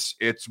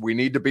 We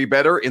need to be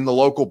better in the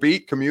local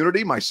beat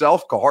community,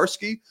 myself,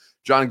 Kaharski,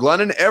 John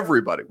Glennon,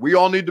 everybody. We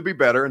all need to be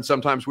better, and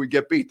sometimes we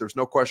get beat. There's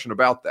no question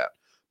about that.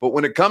 But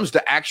when it comes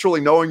to actually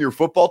knowing your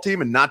football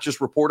team and not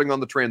just reporting on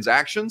the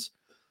transactions,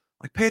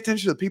 like, pay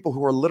attention to the people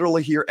who are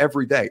literally here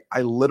every day.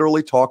 I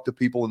literally talk to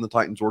people in the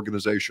Titans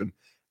organization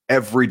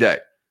every day.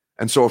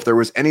 And so if there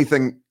was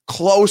anything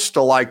close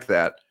to like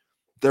that,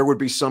 there would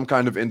be some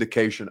kind of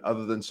indication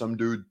other than some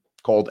dude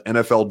called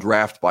NFL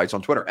Draft Bites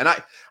on Twitter. And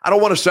I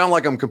don't want to sound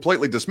like I'm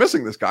completely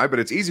dismissing this guy, but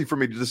it's easy for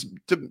me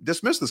to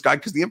dismiss this guy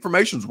because the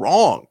information's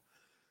wrong.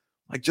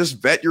 Like,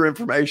 just vet your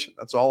information.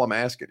 That's all I'm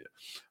asking you.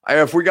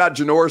 If we got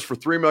Janoris for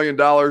 $3 million,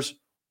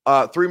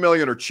 $3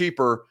 million or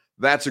cheaper,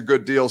 that's a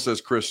good deal, says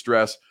Chris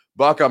Stress.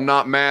 Buck, I'm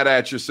not mad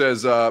at you,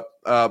 says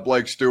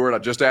Blake Stewart.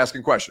 I'm just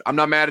asking questions. I'm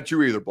not mad at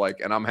you either,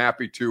 Blake, and I'm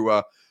happy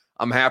to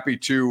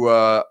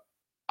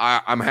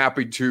I'm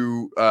happy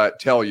to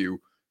tell you,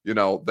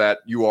 that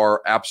you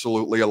are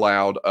absolutely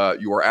allowed.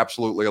 You are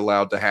absolutely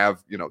allowed to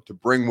have, to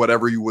bring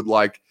whatever you would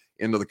like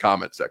into the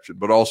comment section.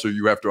 But also,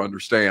 you have to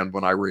understand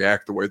when I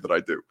react the way that I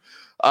do.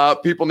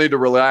 People need to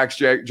relax.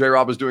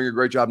 J-Rob is doing a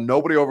great job.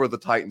 Nobody over at the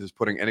Titans is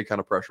putting any kind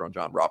of pressure on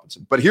John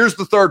Robinson. But here's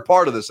the third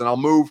part of this, and I'll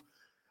move.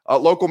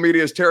 Local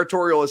media is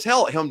territorial as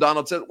hell.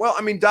 Donald said, well,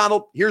 I mean,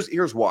 Donald,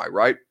 here's why,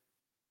 right?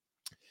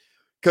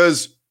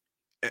 Because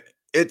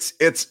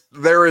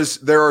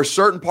there are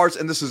certain parts,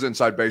 and this is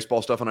inside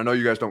baseball stuff, and I know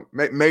you guys don't,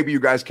 maybe you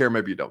guys care,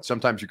 maybe you don't.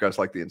 Sometimes you guys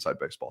like the inside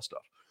baseball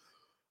stuff.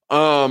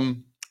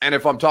 And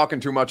if I'm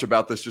talking too much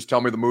about this, just tell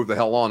me to move the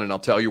hell on, and I'll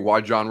tell you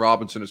why John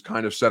Robinson is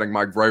kind of setting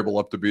Mike Vrabel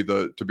up to be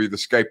the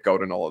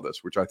scapegoat in all of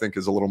this, which I think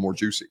is a little more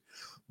juicy.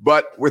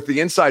 But with the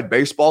inside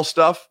baseball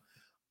stuff,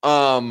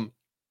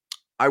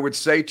 I would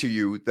say to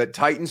you that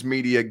Titans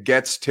media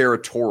gets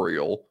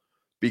territorial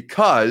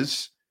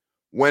because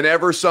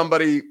whenever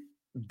somebody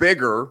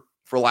bigger,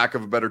 for lack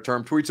of a better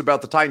term, tweets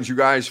about the Titans, you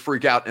guys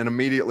freak out and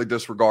immediately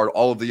disregard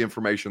all of the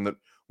information that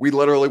we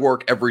literally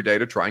work every day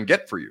to try and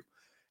get for you.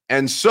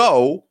 And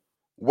so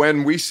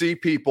when we see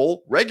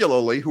people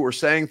regularly who are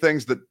saying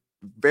things that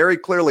very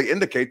clearly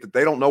indicate that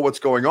they don't know what's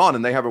going on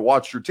and they haven't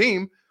watched your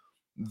team,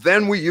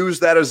 then we use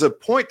that as a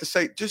point to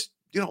say, just,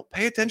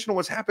 pay attention to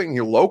what's happening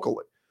here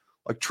locally.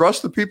 Like,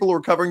 trust the people who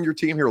are covering your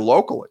team here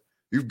locally.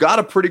 You've got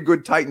a pretty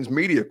good Titans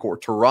media corps.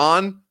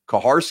 Tehran,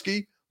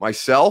 Kaharski,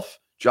 myself,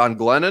 John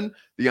Glennon,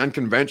 the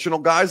unconventional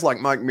guys like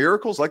Mike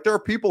Miracles. Like, there are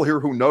people here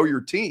who know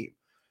your team.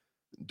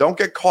 Don't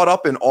get caught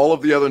up in all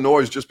of the other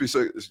noise just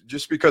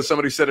because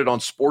somebody said it on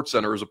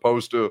SportsCenter as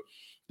opposed to,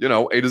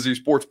 A to Z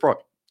Sports Prime.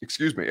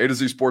 Excuse me, A to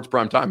Z Sports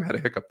Prime Time. I had a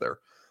hiccup there.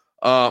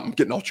 I'm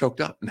getting all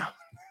choked up now.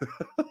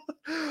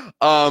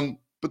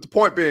 But the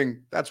point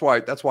being, that's why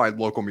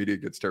local media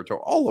gets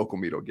territorial. All local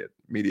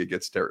media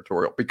gets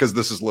territorial because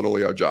this is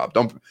literally our job.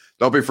 Don't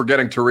be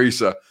forgetting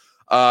Teresa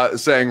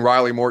saying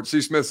Riley Morton. C.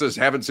 Smith says,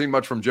 haven't seen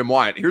much from Jim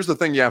Wyatt. Here's the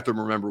thing you have to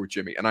remember with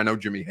Jimmy, and I know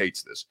Jimmy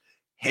hates this.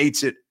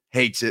 Hates it.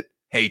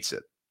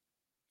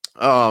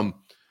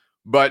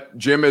 But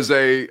Jim is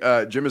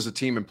a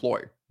team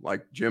employee.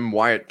 Like, Jim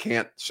Wyatt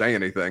can't say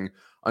anything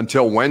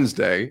until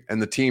Wednesday,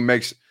 and the team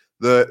makes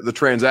the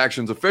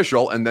transactions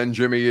official, and then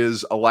Jimmy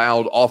is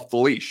allowed off the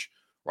leash.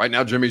 Right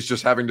now, Jimmy's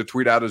just having to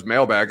tweet out his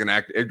mailbag and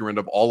act ignorant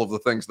of all of the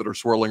things that are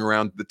swirling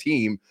around the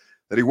team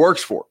that he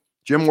works for.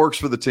 Jim works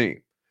for the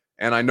team.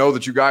 And I know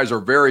that you guys are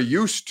very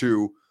used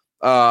to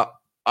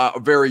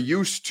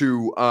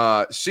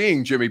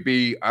seeing Jimmy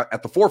be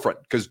at the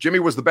forefront because Jimmy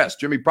was the best.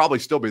 Jimmy probably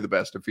still be the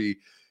best if he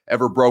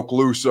ever broke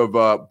loose of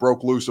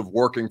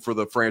working for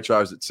the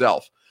franchise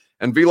itself.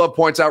 And V-Love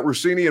points out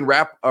Rossini and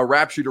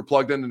Rap Sheet are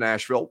plugged into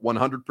Nashville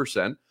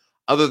 100%.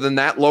 Other than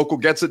that, local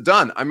gets it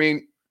done. I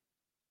mean,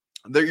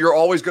 you're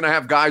always going to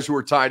have guys who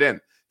are tied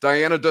in.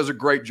 Diana does a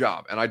great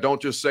job. And I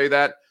don't just say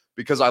that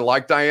because I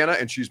like Diana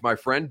and she's my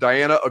friend.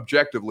 Diana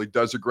objectively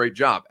does a great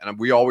job. And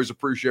we always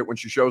appreciate when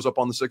she shows up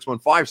on the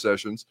 615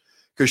 sessions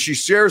because she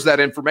shares that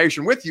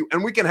information with you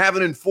and we can have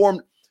an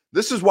informed.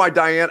 This is why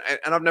Diana,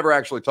 and I've never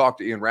actually talked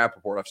to Ian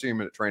Rappaport. I've seen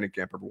him at training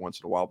camp every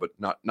once in a while, but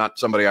not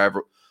somebody I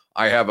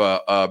have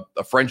a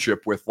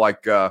friendship with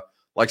like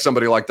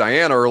somebody like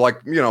Diana or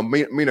like,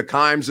 Mina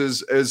Kimes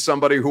is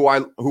somebody who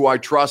I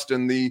trust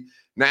in the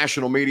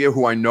national media,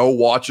 who I know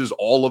watches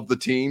all of the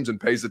teams and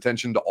pays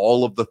attention to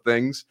all of the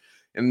things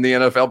in the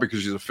NFL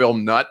because she's a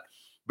film nut.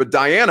 But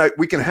Diana,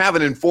 we can have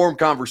an informed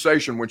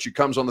conversation when she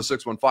comes on the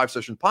 615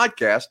 Session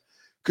podcast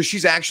because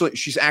she's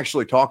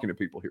actually talking to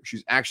people here.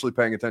 She's actually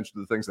paying attention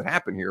to the things that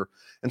happen here.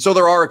 And so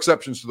there are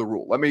exceptions to the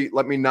rule. Let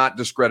me not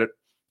discredit,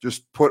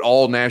 just put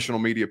all national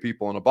media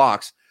people in a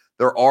box.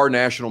 There are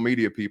national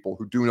media people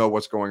who do know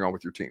what's going on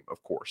with your team,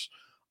 of course.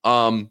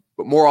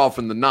 But more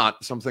often than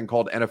not, something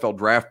called NFL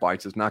Draft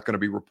Bites is not going to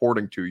be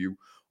reporting to you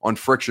on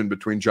friction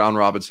between John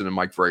Robinson and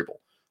Mike Vrabel,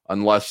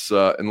 unless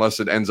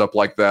it ends up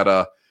like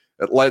that.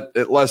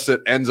 Unless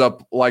it ends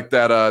up like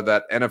that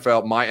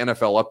NFL My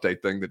NFL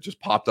Update thing that just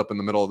popped up in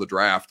the middle of the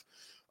draft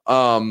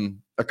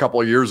a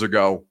couple of years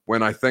ago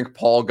when I think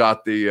Paul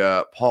got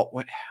the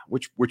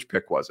which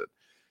pick was it?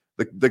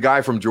 The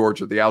guy from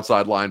Georgia, the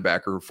outside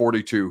linebacker,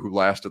 42, who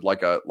lasted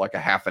like a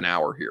half an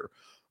hour here.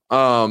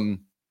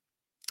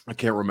 I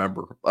can't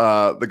remember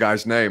the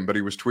guy's name, but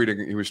he was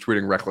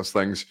tweeting reckless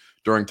things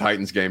during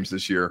Titans games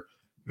this year.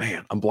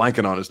 Man, I'm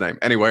blanking on his name.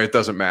 Anyway, it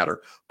doesn't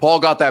matter. Paul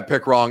got that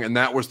pick wrong, and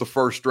that was the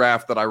first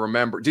draft that I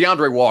remember.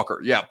 DeAndre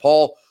Walker. Yeah,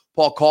 Paul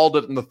called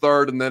it in the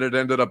third, and then it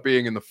ended up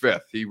being in the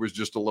fifth. He was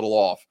just a little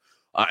off.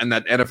 And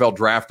that NFL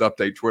Draft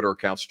Update Twitter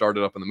account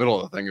started up in the middle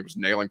of the thing. It was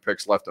nailing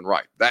picks left and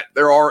right. That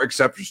there are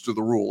exceptions to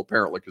the rule,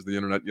 apparently, because the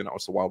internet,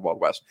 it's the wild, wild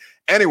west.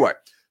 Anyway,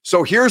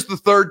 so here's the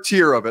third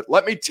tier of it.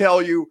 Let me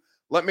tell you.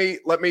 Let me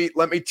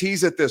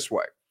tease it this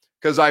way,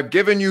 because I've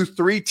given you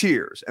three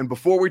tiers. And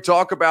before we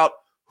talk about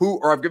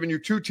I've given you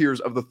two tiers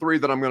of the three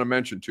that I'm going to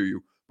mention to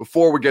you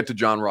before we get to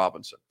John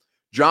Robinson.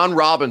 John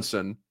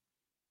Robinson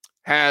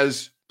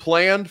has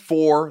planned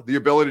for the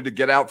ability to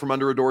get out from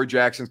under Adoree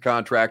Jackson's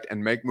contract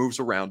and make moves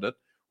around it.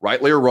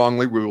 Rightly or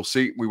wrongly, we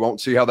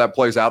won't see how that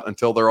plays out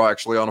until they're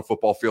actually on a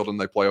football field and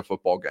they play a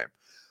football game.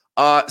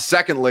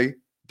 Secondly,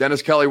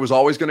 Dennis Kelly was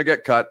always going to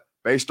get cut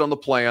based on the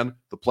plan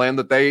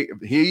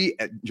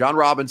that John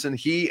Robinson,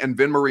 he and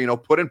Vin Marino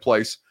put in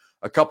place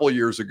a couple of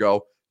years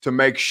ago to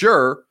make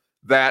sure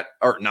that,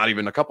 or not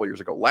even a couple of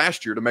years ago,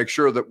 last year, to make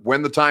sure that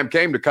when the time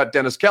came to cut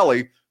Dennis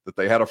Kelly, that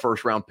they had a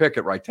first-round pick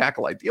at right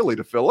tackle, ideally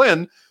to fill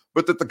in,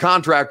 but that the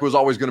contract was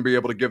always going to be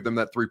able to give them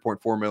that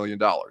 $3.4 million.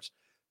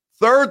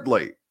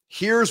 Thirdly,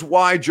 here's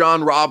why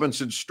John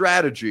Robinson's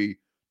strategy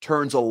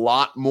turns a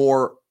lot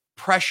more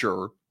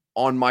pressure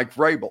on Mike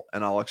Vrabel,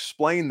 and I'll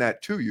explain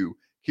that to you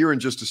here in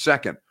just a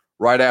second,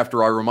 right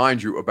after I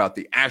remind you about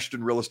the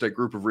Ashton Real Estate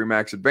Group of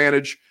RE/MAX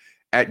Advantage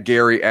at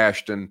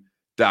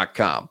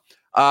GaryAshton.com.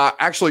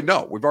 Actually,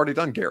 no, we've already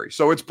done Gary.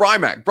 So it's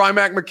Brymac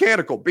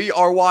Mechanical,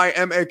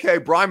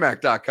 BRYMAK,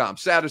 Brymac.com.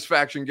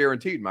 Satisfaction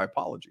guaranteed, my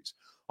apologies,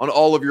 on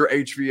all of your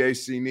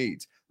HVAC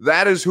needs.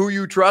 That is who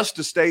you trust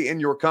to stay in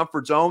your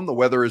comfort zone. The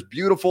weather is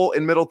beautiful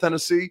in Middle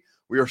Tennessee.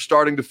 We are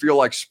starting to feel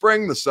like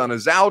spring. The sun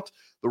is out.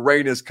 The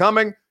rain is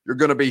coming. You're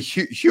going to be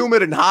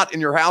humid and hot in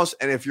your house.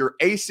 And if your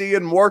AC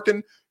isn't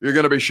working, you're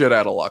going to be shit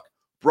out of luck.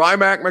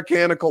 Brymac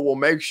Mechanical will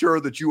make sure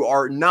that you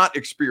are not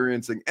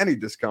experiencing any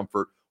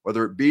discomfort,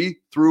 whether it be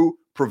through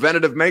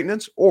preventative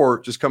maintenance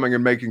or just coming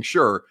and making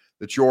sure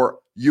that your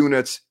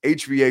units,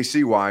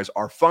 HVAC-wise,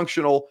 are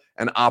functional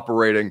and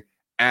operating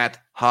at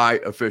high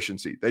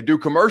efficiency. They do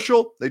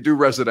commercial, they do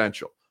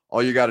residential.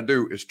 All you got to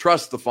do is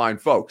trust the fine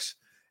folks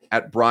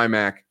at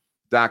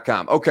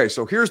Brymac.com. Okay,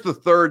 so here's the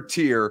third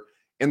tier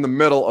in the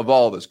middle of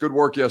all this. Good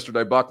work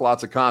yesterday, Buck.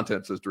 Lots of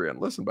content, says Drian.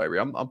 Listen, baby,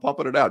 I'm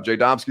pumping it out. Jay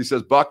Domsky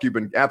says, Buck, you've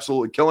been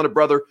absolutely killing it,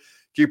 brother.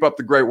 Keep up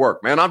the great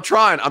work. Man, I'm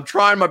trying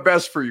my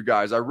best for you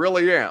guys. I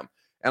really am.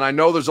 And I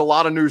know there's a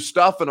lot of new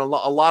stuff and a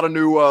lot of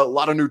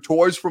new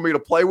toys for me to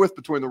play with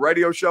between the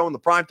radio show and the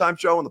primetime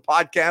show and the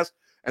podcast,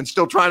 and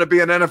still trying to be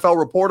an NFL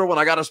reporter when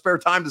I got a spare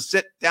time to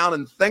sit down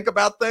and think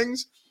about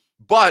things.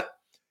 But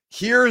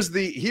here is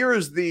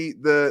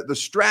the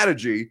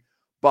strategy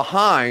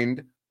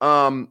behind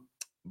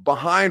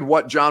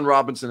what John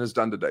Robinson has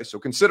done today. So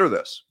consider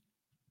this.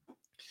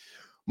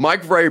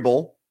 Mike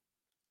Vrabel,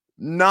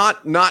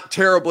 not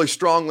terribly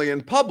strongly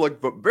in public,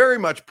 but very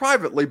much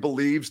privately,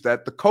 believes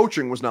that the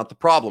coaching was not the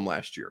problem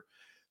last year.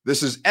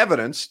 This is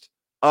evidenced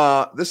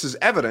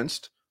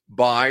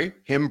by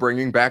him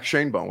bringing back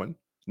Shane Bowen,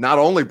 not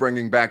only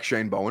bringing back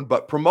Shane Bowen,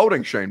 but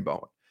promoting Shane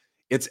Bowen.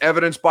 It's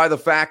evidenced by the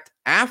fact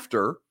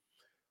after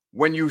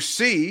the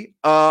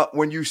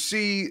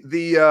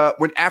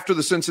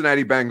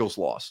Cincinnati Bengals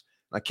loss.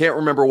 I can't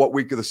remember what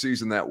week of the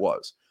season that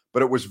was,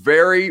 but it was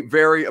very,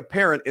 very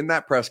apparent in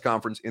that press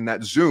conference, in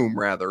that Zoom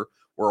rather,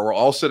 where we're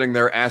all sitting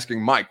there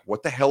asking Mike,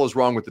 what the hell is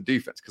wrong with the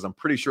defense? Because I'm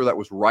pretty sure that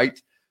was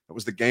right. That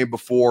was the game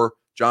before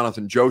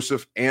Jonathan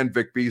Joseph and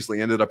Vic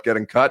Beasley ended up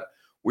getting cut.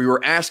 We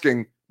were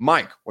asking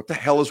Mike, what the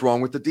hell is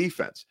wrong with the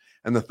defense?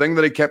 And the thing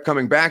that he kept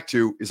coming back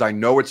to is, I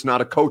know it's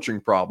not a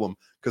coaching problem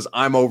because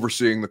I'm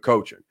overseeing the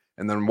coaching.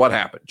 And then what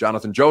happened?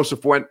 Jonathan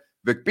Joseph went,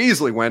 Vic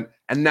Beasley went,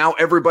 and now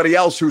everybody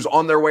else who's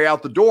on their way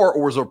out the door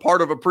or was a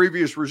part of a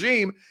previous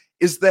regime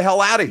is the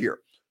hell out of here.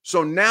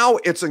 So now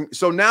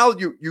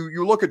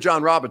you look at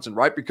John Robinson,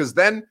 right? Because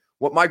then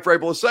what Mike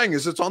Vrabel is saying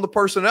is it's on the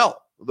personnel.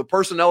 The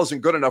personnel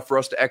isn't good enough for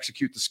us to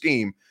execute the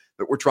scheme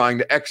that we're trying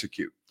to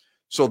execute.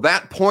 So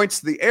that points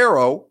the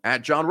arrow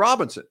at John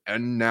Robinson.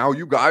 And now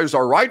you guys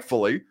are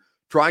rightfully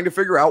trying to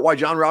figure out why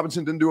John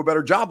Robinson didn't do a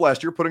better job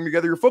last year putting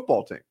together your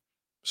football team.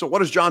 So what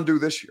does John do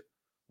this year?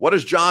 What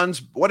is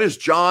John's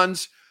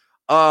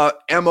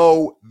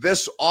MO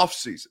this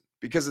offseason?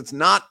 Because it's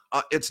not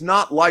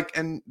like,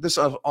 and this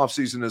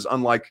offseason is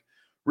unlike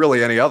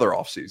really any other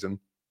offseason.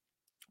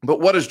 But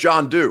what does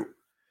John do?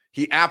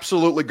 He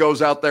absolutely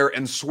goes out there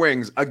and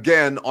swings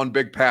again on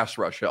big pass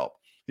rush help.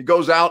 He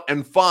goes out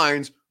and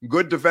finds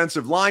good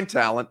defensive line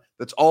talent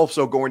that's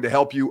also going to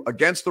help you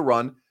against the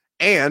run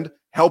and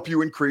help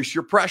you increase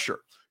your pressure.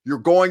 You're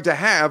going to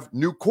have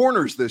new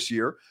corners this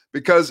year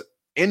because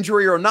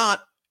injury or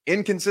not,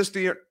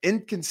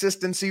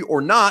 inconsistency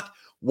or not,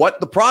 what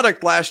the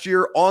product last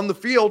year on the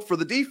field for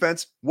the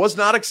defense was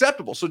not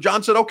acceptable. So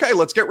John said, okay,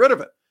 let's get rid of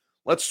it.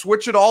 Let's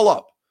switch it all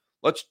up.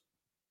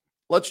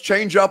 Let's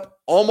change up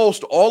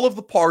almost all of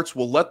the parts.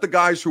 We'll let the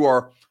guys who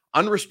are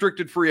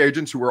unrestricted free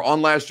agents who were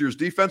on last year's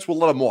defense, we'll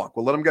let them walk.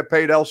 We'll let them get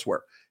paid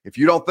elsewhere. If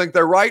you don't think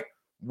they're right,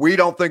 we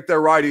don't think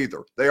they're right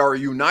either. They are a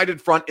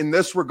united front in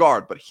this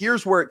regard. But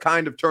here's where it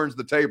kind of turns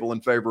the table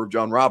in favor of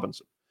John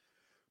Robinson.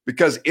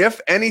 Because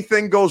if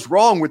anything goes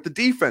wrong with the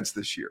defense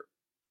this year,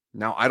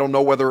 now I don't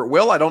know whether it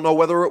will. I don't know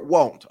whether it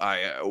won't.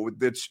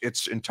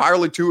 It's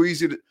entirely too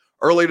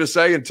early to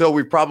say until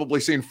we've probably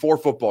seen 4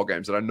 football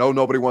games, and I know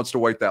nobody wants to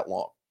wait that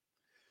long.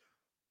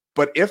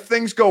 But if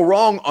things go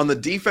wrong on the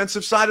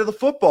defensive side of the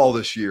football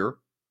this year,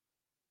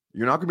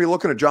 you're not going to be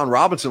looking at John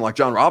Robinson like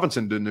John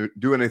Robinson didn't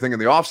do anything in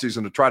the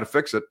offseason to try to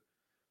fix it.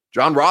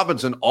 John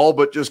Robinson all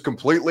but just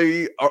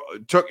completely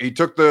took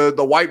the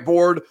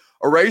whiteboard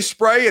erase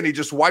spray and he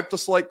just wiped the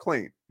slate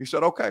clean. He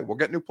said, okay, we'll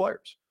get new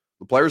players.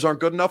 The players aren't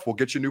good enough. We'll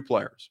get you new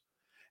players.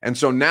 And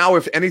so now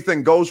if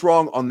anything goes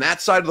wrong on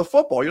that side of the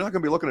football, you're not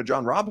going to be looking at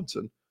John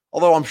Robinson,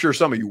 although I'm sure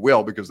some of you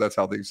will because that's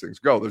how these things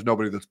go. There's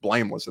nobody that's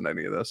blameless in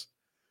any of this.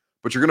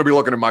 But you're going to be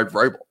looking at Mike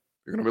Vrabel.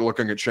 You're going to be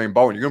looking at Shane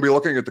Bowen. You're going to be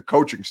looking at the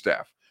coaching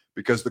staff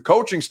because the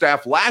coaching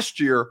staff last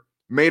year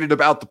made it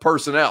about the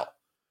personnel.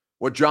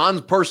 What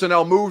John's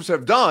personnel moves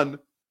have done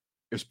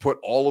is put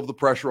all of the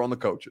pressure on the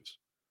coaches.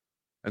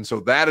 And so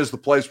that is the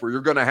place where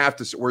you're going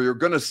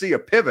to see a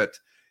pivot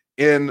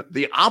in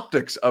the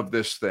optics of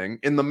this thing,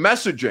 in the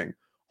messaging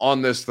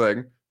on this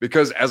thing,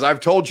 because as I've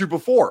told you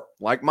before,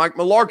 like Mike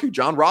Mularkey,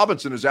 John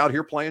Robinson is out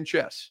here playing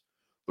chess.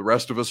 The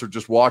rest of us are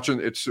just watching.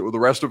 The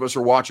rest of us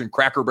are watching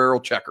Cracker Barrel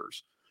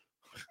checkers.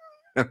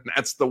 And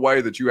that's the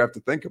way that you have to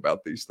think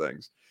about these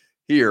things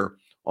here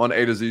on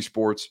A to Z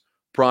Sports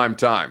Prime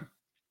Time.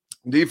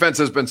 Defense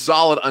has been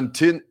solid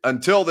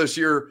until this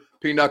year,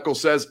 P.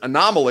 Knuckles says.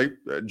 Anomaly.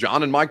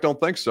 John and Mike don't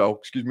think so.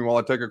 Excuse me while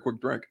I take a quick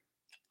drink.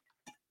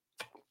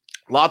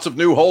 Lots of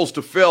new holes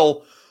to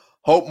fill.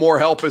 Hope more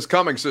help is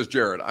coming, says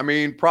Jared. I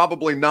mean,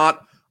 probably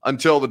not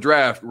until the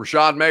draft.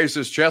 Rashad May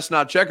says, chess,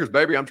 not checkers,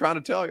 baby. I'm trying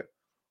to tell you.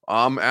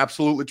 I'm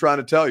absolutely trying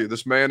to tell you.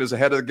 This man is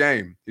ahead of the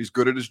game. He's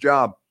good at his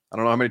job. I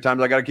don't know how many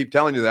times I got to keep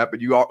telling you that, but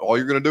all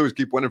you're going to do is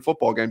keep winning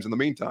football games in the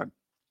meantime.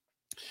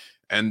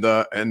 And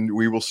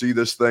we will see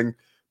this thing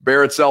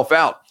bear itself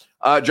out.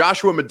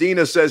 Joshua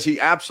Medina says he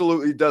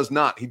absolutely does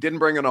not. He didn't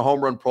bring in a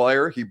home run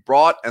player. He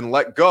brought and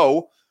let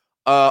go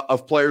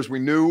of players we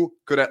knew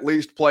could at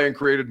least play and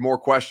created more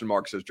question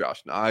marks, says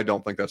Josh. Now, I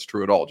don't think that's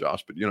true at all,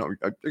 Josh. But,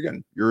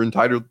 again, you're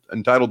entitled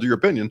to your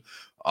opinion.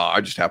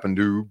 I just happen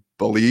to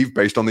believe,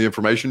 based on the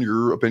information,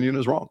 your opinion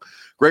is wrong.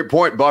 Great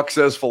point, Buck,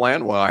 says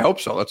Philan. Well, I hope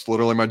so. That's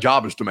literally my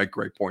job, is to make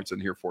great points in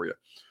here for you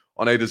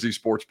on A to Z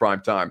Sports Prime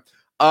Time.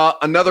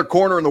 Another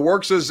corner in the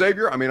works, says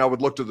Xavier. I mean, I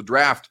would look to the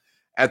draft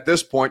at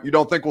this point. You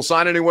don't think we'll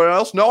sign anyone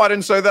else? No, I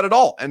didn't say that at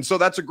all. And so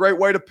that's a great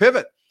way to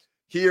pivot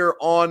here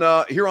on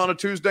a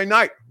Tuesday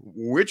night.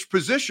 Which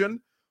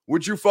position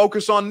would you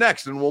focus on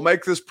next? And we'll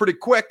make this pretty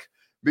quick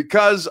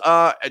because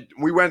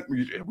we've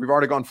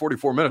already gone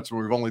 44 minutes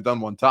and we've only done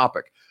one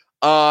topic.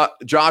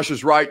 Josh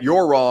is right.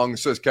 You're wrong,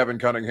 says Kevin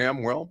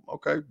Cunningham. Well,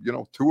 okay.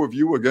 Two of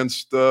you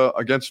against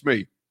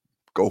me.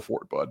 Go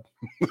for it, bud.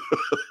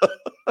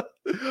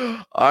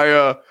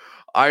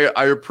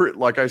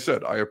 Like I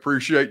said, I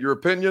appreciate your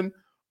opinion.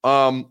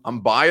 I'm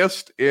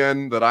biased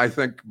in that I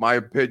think my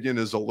opinion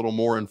is a little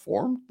more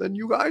informed than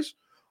you guys.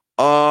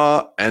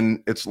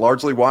 And it's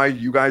largely why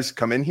you guys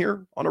come in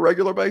here on a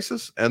regular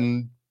basis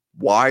and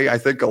why I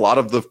think a lot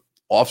of the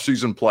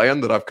offseason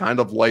plan that I've kind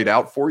of laid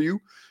out for you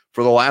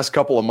for the last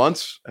couple of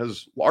months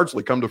has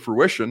largely come to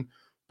fruition.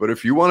 But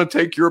if you want to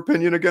take your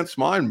opinion against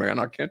mine, man,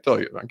 I can't tell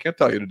you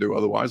to do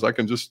otherwise. I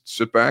can just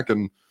sit back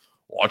and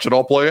watch it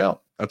all play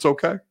out. That's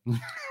okay.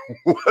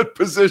 What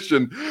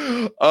position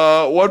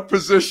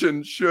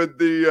should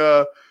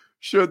the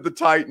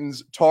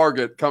Titans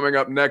target coming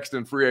up next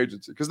in free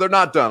agency? Because they're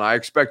not done. I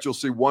expect you'll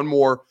see one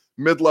more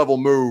mid-level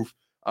move.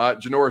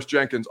 Janoris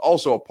Jenkins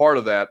also a part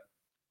of that.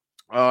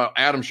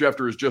 Adam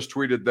Schefter has just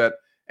tweeted that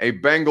a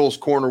Bengals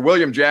corner,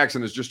 William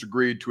Jackson, has just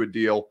agreed to a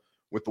deal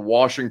with the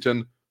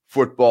Washington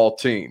football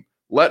team.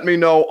 Let me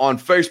know on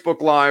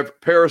Facebook Live,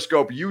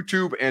 Periscope,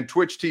 YouTube, and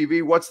Twitch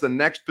TV what's the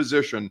next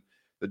position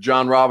that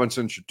John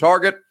Robinson should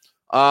target.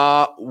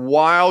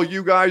 While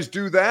you guys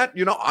do that,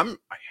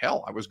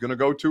 I was going to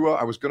go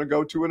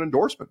to an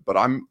endorsement, but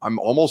I'm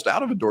almost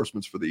out of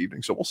endorsements for the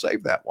evening, so we'll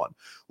save that one.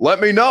 Let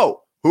me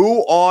know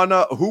who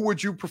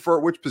would you prefer?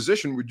 Which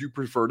position would you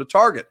prefer to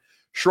target?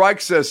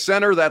 Shrike says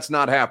center. That's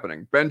not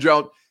happening. Ben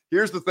Jones.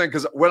 Here's the thing,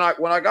 because when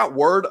I got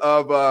word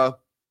of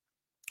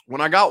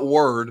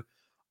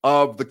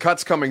the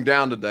cuts coming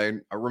down today,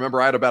 I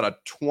remember I had about a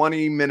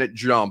 20-minute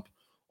jump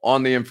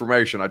on the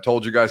information. I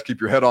told you guys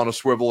keep your head on a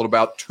swivel at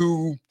about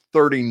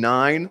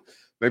 2:39,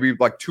 maybe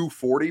like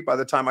 2:40 by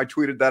the time I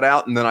tweeted that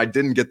out, and then I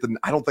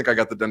don't think I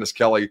got the Dennis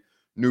Kelly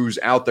news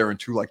out there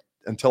until like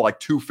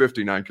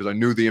 2:59 because I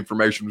knew the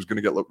information was going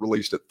to get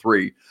released at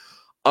 3.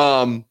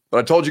 But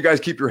I told you guys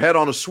keep your head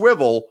on a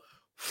swivel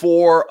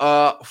for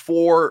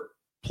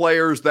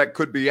players that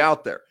could be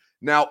out there.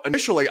 Now,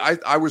 initially,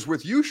 I was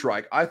with you,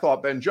 Shrike. I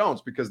thought Ben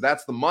Jones because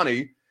that's the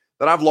money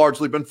that I've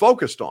largely been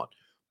focused on.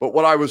 But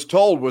what I was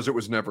told was it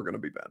was never going to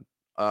be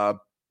Ben.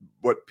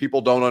 What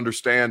people don't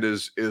understand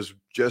is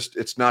just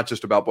it's not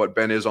just about what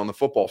Ben is on the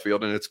football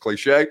field, and it's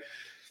cliche.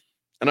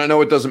 And I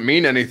know it doesn't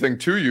mean anything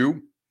to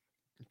you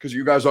because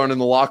you guys aren't in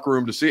the locker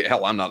room to see it.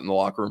 Hell, I'm not in the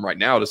locker room right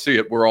now to see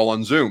it. We're all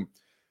on Zoom.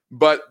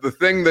 But the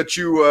thing that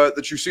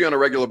you see on a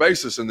regular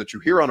basis and that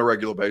you hear on a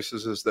regular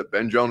basis is that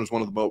Ben Jones is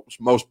one of the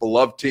most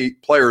beloved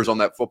players on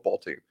that football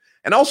team.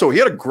 And also, he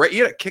had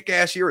a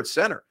kick-ass year at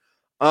center.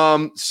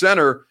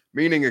 Center,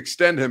 meaning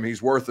extend him,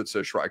 he's worth it,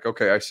 says Shrike.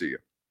 Okay, I see you.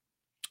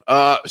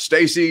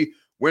 Stacy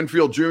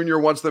Winfield Jr.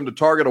 wants them to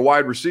target a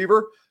wide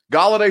receiver.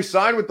 Golladay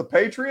signed with the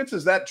Patriots.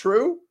 Is that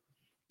true?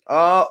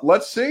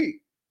 Let's see.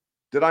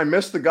 Did I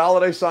miss the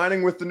Golladay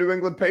signing with the New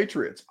England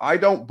Patriots? I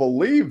don't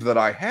believe that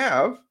I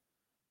have.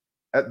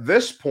 At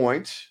this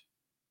point,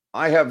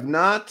 I have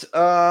not.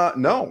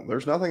 No,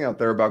 there's nothing out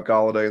there about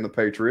Galladay and the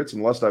Patriots,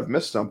 unless I've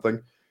missed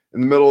something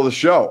in the middle of the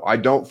show. I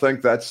don't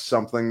think that's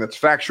something that's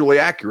factually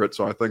accurate.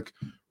 So I think,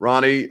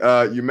 Ronnie,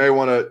 you may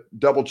want to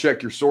double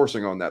check your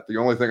sourcing on that. The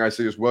only thing I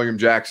see is William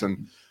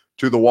Jackson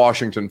to the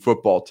Washington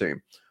football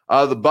team.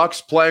 The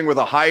Bucs playing with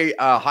a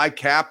high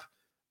cap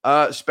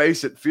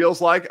space. It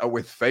feels like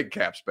with fake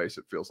cap space.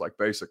 It feels like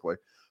basically,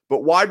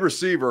 but wide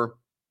receiver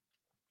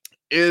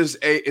is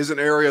an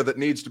area that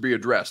needs to be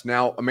addressed.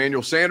 Now,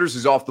 Emmanuel Sanders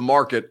is off the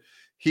market.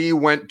 He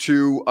went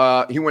to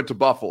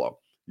Buffalo.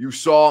 You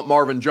saw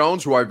Marvin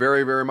Jones, who I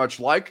very, very much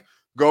like,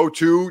 go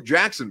to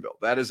Jacksonville.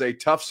 That is a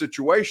tough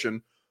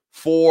situation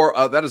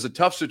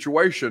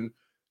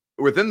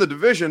within the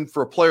division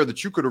for a player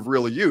that you could have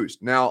really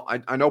used. Now,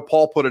 I know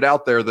Paul put it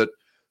out there that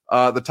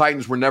the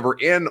Titans were never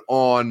in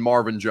on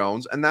Marvin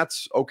Jones, and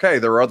that's okay.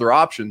 There are other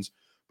options,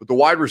 but the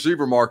wide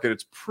receiver market,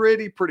 it's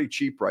pretty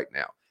cheap right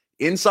now.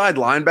 Inside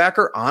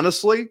linebacker,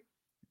 honestly,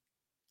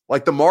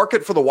 like the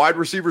market for the wide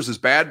receivers is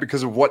bad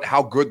because of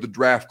how good the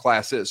draft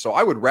class is. So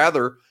I would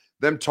rather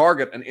them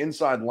target an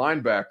inside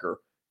linebacker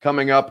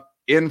coming up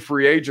in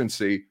free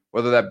agency,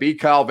 whether that be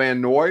Kyle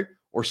Van Noy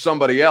or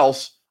somebody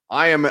else.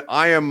 I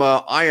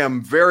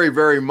am very,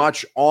 very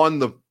much on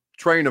the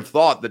train of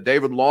thought that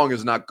David Long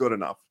is not good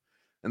enough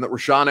and that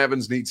Rashaan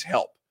Evans needs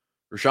help.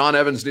 Rashaan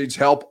Evans needs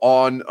help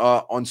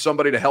on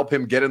somebody to help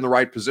him get in the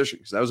right position,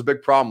 because that was a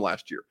big problem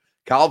last year.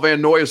 Kyle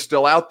Van Noy is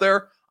still out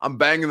there. I'm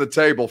banging the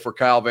table for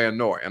Kyle Van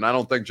Noy, and I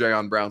don't think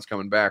Jayon Brown's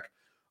coming back,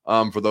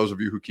 for those of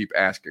you who keep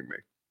asking me.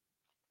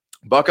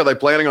 Buck, are they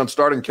planning on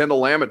starting Kendall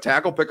Lamb at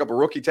tackle, pick up a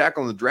rookie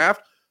tackle in the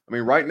draft? I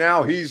mean, right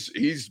now he's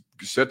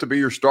set to be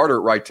your starter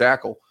at right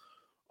tackle.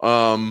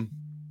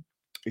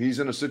 He's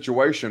in a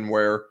situation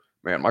where,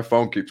 man, my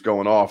phone keeps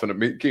going off,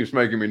 and it keeps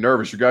making me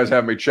nervous. You guys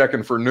have me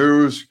checking for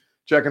news,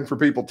 checking for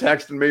people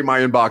texting me.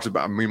 My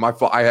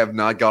inbox I have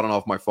not gotten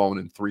off my phone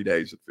in 3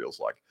 days, it feels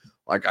like.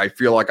 Like, I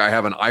feel like I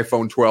have an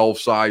iPhone 12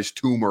 size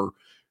tumor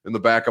in the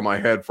back of my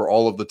head for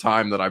all of the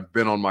time that I've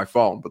been on my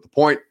phone. But the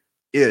point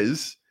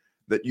is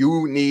that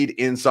you need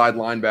inside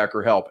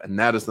linebacker help, and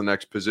that is the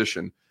next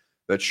position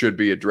that should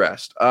be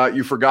addressed.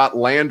 You forgot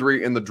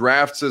Landry in the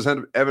draft, says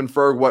Evan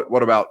Ferg.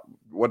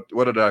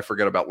 What did I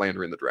forget about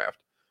Landry in the draft?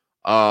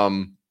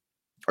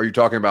 Are you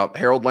talking about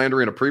Harold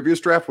Landry in a previous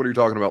draft? What are you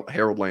talking about,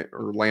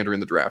 Landry in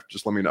the draft?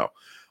 Just let me know.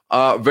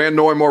 Van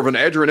Noy, more of an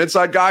edge or an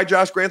inside guy?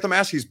 Josh Grantham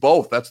asks. He's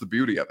both. That's the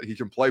beauty of it. He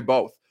can play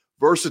both.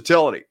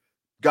 Versatility.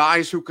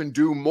 Guys who can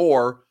do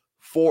more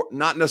for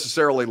not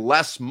necessarily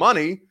less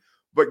money,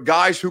 but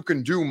guys who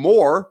can do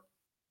more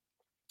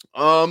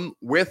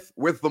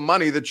with the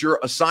money that you're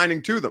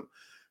assigning to them.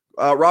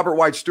 Robert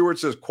White Stewart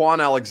says Quan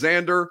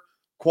Alexander.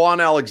 Quan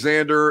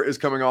Alexander is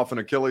coming off an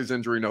Achilles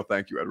injury. No,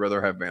 thank you. I'd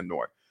rather have Van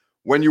Noy.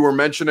 When you were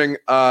mentioning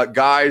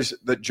guys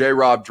that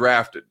J-Rob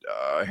drafted,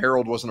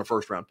 Harold wasn't a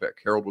first-round pick.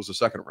 Harold was a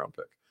second-round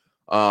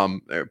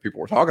pick. People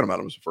were talking about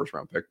him as a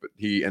first-round pick, but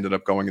he ended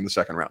up going in the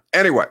second round.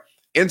 Anyway,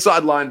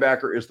 inside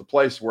linebacker is the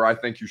place where I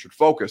think you should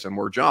focus, and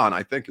where John,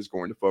 I think, is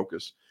going to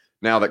focus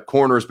now that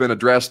corner has been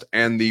addressed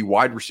and the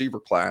wide receiver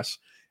class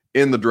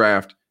in the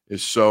draft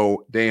is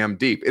so damn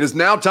deep. It is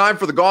now time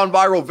for the Gone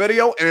Viral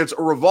video, and it's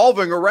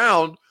revolving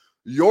around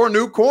your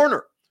new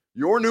corner.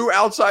 Your new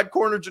outside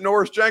corner,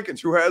 Janoris Jenkins,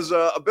 who has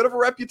a bit of a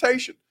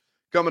reputation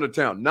coming to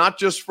town, not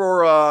just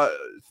for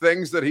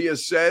things that he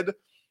has said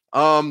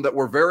that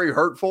were very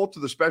hurtful to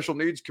the special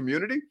needs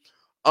community,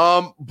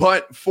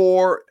 but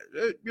for,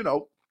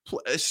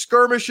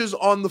 skirmishes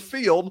on the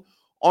field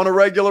on a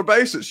regular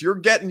basis.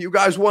 You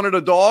guys wanted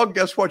a dog.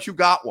 Guess what? You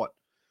got one.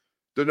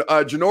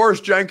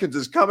 Janoris Jenkins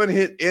is coming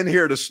in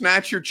here to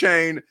snatch your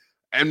chain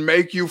and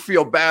make you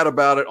feel bad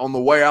about it on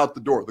the way out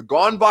the door. The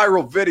Gone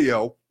Viral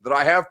video that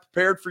I have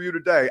prepared for you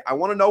today, I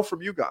want to know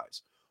from you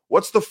guys,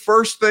 what's the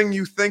first thing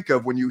you think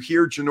of when you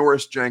hear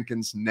Janoris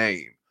Jenkins'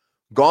 name?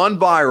 Gone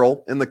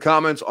Viral in the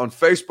comments on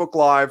Facebook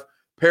Live,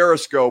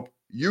 Periscope,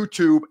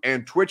 YouTube,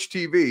 and Twitch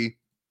TV.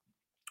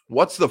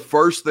 What's the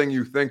first thing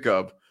you think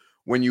of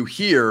when you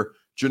hear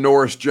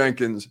Janoris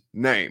Jenkins'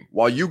 name?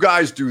 While you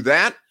guys do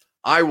that,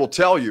 I will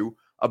tell you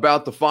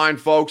about the fine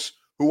folks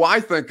who I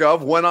think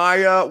of when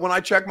I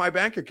check my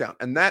bank account,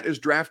 and that is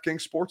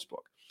DraftKings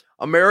Sportsbook,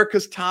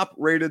 America's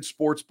top-rated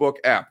sportsbook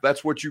app.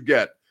 That's what you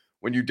get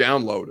when you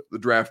download the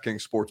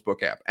DraftKings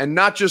Sportsbook app. And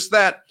not just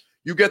that,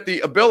 you get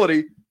the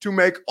ability to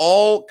make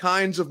all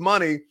kinds of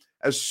money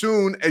as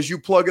soon as you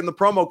plug in the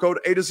promo code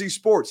A to Z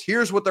Sports.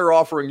 Here's what they're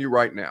offering you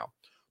right now.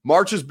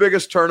 March's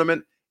biggest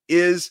tournament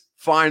is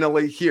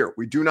finally here.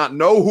 We do not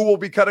know who will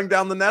be cutting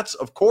down the nets,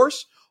 of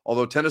course,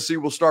 although Tennessee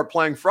will start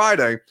playing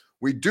Friday.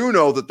 We do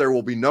know that there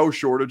will be no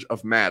shortage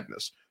of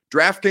madness.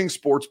 DraftKings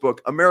Sportsbook,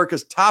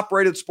 America's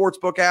top-rated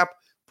sportsbook app,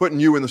 putting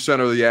you in the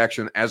center of the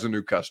action as a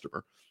new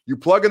customer. You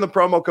plug in the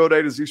promo code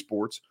A to Z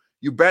Sports.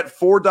 You bet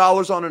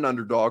 $4 on an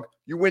underdog.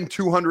 You win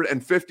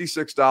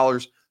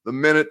 $256 the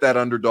minute that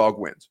underdog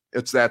wins.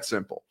 It's that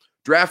simple.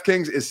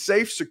 DraftKings is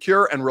safe,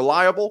 secure, and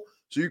reliable,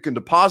 so you can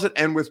deposit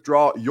and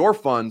withdraw your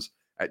funds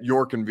at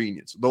your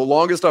convenience. The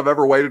longest I've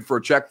ever waited for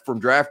a check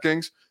from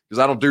DraftKings,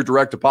 because I don't do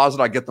direct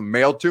deposit. I get them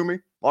mailed to me.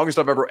 Longest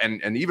I've ever,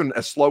 and even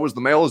as slow as the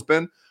mail has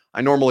been,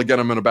 I normally get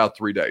them in about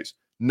 3 days.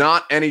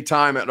 Not any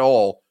time at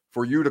all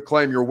for you to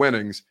claim your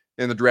winnings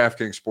in the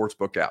DraftKings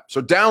Sportsbook app.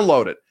 So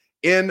download it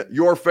in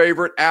your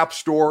favorite app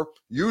store.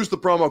 Use the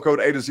promo code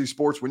A to Z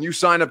Sports when you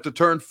sign up to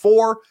turn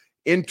 4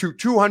 into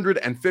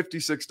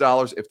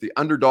 $256 if the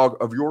underdog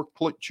of your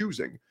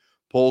choosing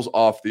pulls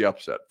off the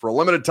upset. For a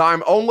limited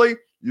time only,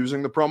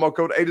 using the promo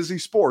code A to Z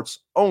Sports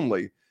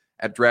only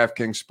at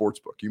DraftKings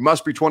Sportsbook. You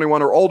must be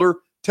 21 or older.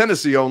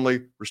 Tennessee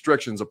only.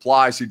 Restrictions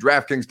apply. See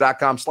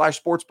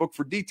DraftKings.com/sportsbook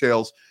for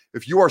details.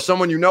 If you are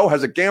someone you know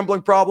has a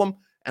gambling problem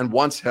and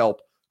wants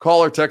help,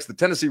 call or text the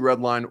Tennessee Red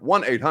Line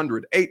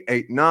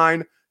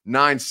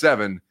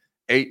 1-800-889-9789.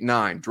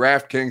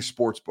 DraftKings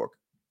Sportsbook.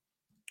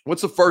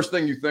 What's the first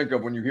thing you think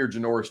of when you hear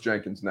Janoris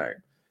Jenkins' name?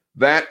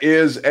 That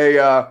is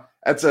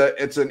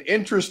it's an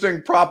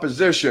interesting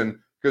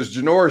proposition because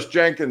Janoris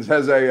Jenkins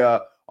has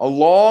a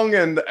long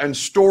and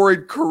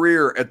storied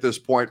career at this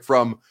point,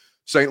 from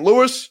St.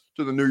 Louis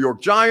to the New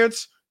York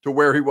Giants to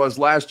where he was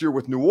last year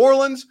with New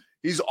Orleans.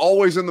 He's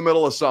always in the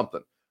middle of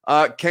something.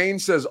 Kane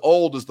says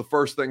old is the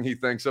first thing he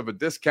thinks of. A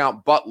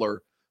discount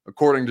Butler,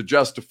 according to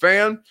Just a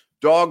Fan.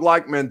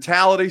 Dog-like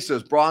mentality,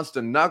 says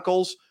Bronston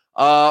Knuckles.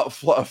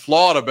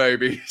 Florida,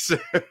 baby.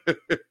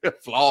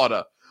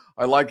 Florida.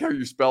 I like how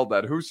you spelled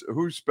that.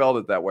 Who spelled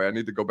it that way? I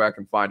need to go back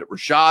and find it.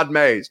 Rashad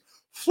Mays.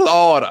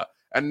 Florida.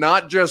 And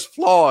not just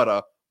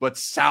Florida, but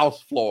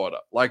South Florida.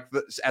 Like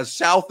as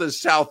south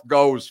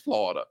goes,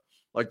 Florida.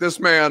 Like this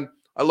man,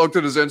 I looked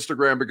at his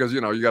Instagram because,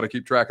 you got to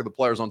keep track of the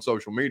players on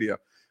social media.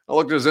 I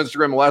looked at his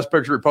Instagram. The last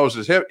picture he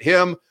posted is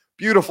him.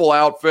 Beautiful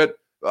outfit.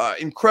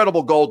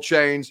 Incredible gold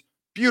chains.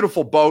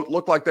 Beautiful boat.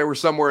 Looked like they were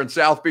somewhere in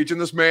South Beach. And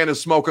this man is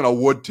smoking a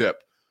wood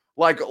tip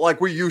like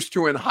we used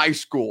to in high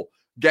school.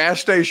 Gas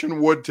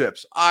station wood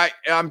tips.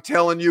 I'm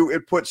telling you,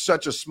 it puts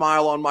such a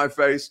smile on my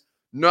face.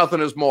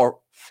 Nothing is more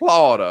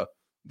Florida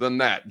than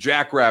that.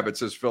 Jackrabbit,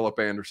 says Philip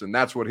Anderson.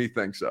 That's what he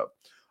thinks of.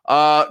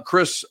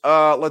 Chris,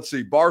 let's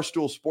see.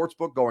 Barstool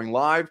Sportsbook going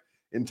live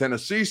in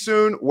Tennessee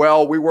soon.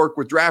 Well, we work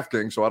with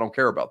DraftKings, so I don't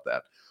care about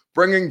that.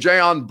 Bringing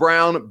Jayon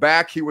Brown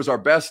back. He was our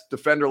best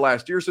defender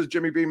last year, says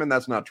Jimmy Beeman.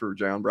 That's not true.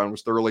 Jayon Brown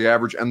was thoroughly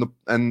average, and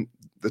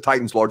the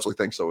Titans largely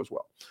think so as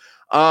well.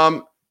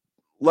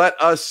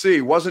 Let us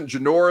see. Wasn't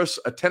Janoris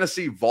a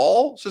Tennessee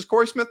Vol, says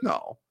Corey Smith?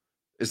 No.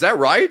 Is that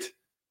right?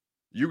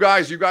 You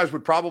guys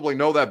would probably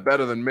know that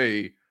better than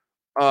me.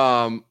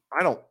 I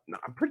don't know.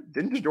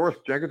 Didn't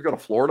Janoris Jenkins go to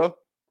Florida?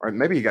 Or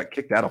maybe he got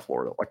kicked out of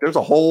Florida. Like there's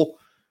a whole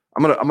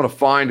I'm gonna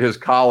find his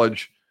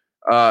college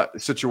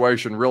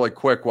situation really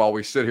quick while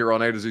we sit here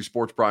on A to Z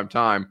Sports Prime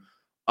Time.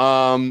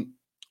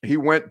 He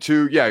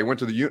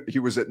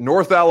was at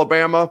North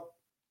Alabama,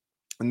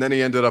 and then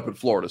he ended up at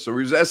Florida. So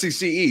he was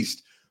SEC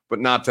East, but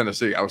not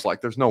Tennessee. I was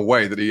like, there's no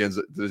way that he's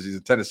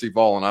a Tennessee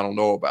Vol, and I don't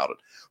know about it.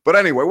 But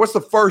anyway, what's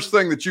the first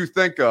thing that you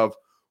think of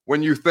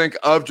when you think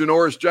of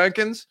Janoris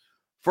Jenkins?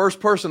 First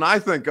person I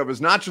think of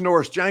is not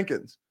Janoris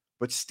Jenkins,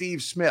 but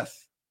Steve Smith.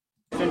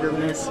 Defender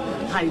miss,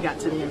 how you got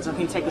to the end zone.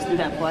 Can you take us through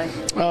that play?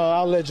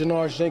 I'll let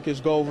Janoris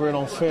Jenkins go over it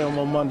on film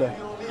on Monday.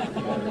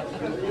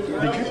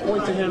 Did you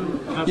point to him?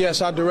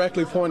 Yes, I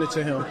directly pointed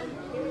to him.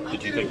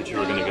 Did you think that you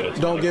were going to get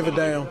a Don't give a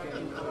damn.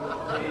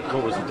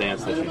 What was the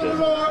dance that you did?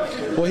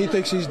 Well, he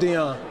thinks he's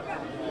Deion.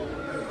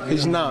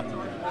 He's not.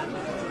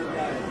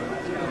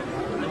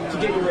 To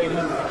get your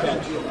 800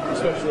 catch,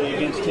 especially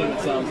against him,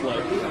 it sounds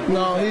like.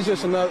 No, he's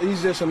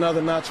just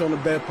another notch on the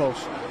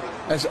bedpost.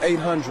 That's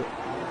 800.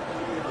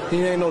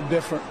 He ain't no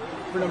different.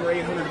 For number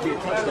 800 to be a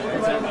touchdown,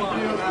 what's that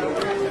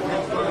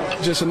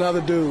mean? Just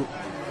another dude.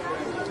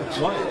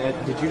 What?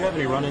 Did you have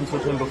any run-ins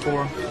with him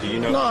before? Do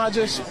you know? No,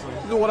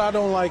 what I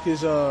don't like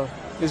is a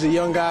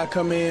young guy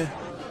come in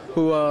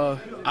who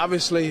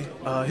obviously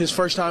his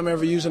first time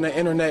ever using the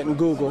internet and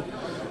Google,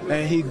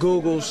 and he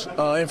Googles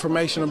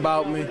information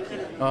about me,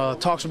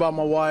 talks about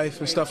my wife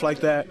and stuff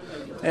like that,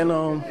 and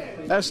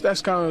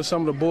that's kind of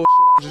some of the bullshit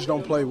I just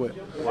don't play with,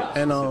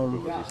 and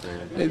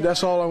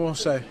that's all I want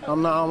to say. I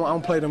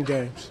don't play them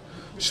games.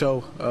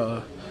 So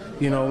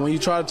when you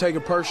try to take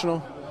it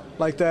personal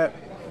like that,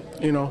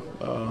 I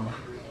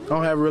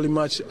don't have really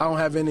much. I don't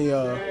have any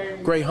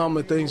great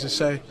humbling things to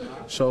say.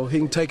 So he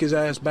can take his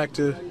ass back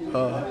to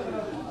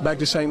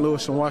St.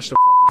 Louis and watch the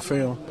fucking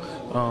film,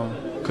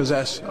 because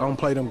I don't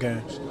play them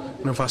games.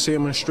 And if I see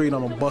him in the street,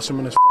 I'm gonna bust him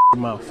in his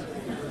fucking mouth.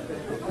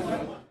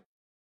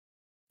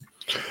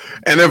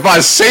 And if I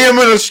see him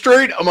in the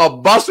street, I'm gonna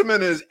bust him in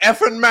his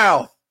effing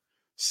mouth.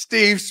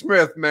 Steve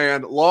Smith,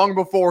 man, long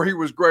before he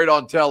was great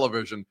on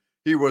television,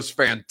 he was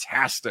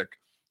fantastic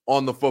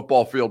on the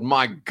football field.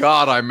 My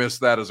God, I miss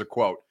that as a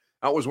quote.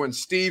 That was when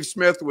Steve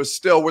Smith was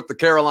still with the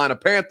Carolina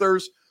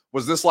Panthers.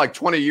 Was this like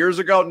 20 years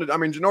ago? I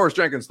mean, Janoris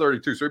Jenkins,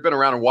 32, so he'd been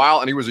around a while,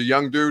 and he was a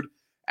young dude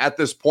at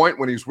this point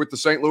when he was with the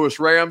St. Louis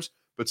Rams.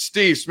 But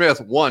Steve Smith,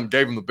 one,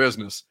 gave him the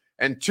business,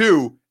 and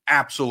two,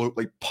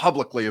 absolutely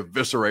publicly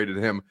eviscerated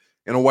him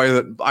in a way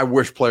that I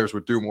wish players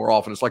would do more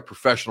often. It's like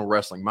professional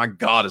wrestling. My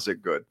God, is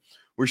it good.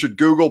 We should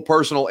Google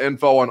personal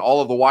info on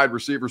all of the wide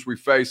receivers we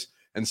face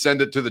and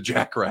send it to the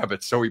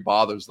Jackrabbits so he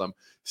bothers them.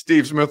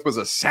 Steve Smith was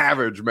a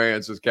savage,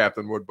 man, says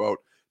Captain Woodboat.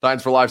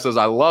 Titans for Life says,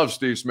 I love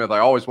Steve Smith. I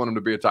always want him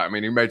to be a Titan. I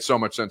mean, he made so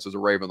much sense as a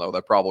Raven, though.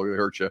 That probably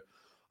hurt you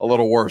a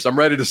little worse. I'm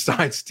ready to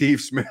sign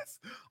Steve Smith.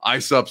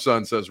 Ice up,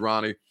 son, says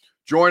Ronnie.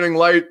 Joining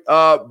late,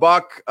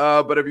 Buck,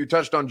 but have you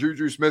touched on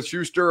Juju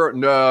Smith-Schuster?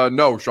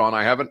 No, Sean,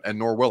 I haven't, and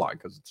nor will I,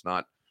 because it's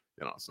not,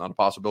 it's not a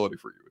possibility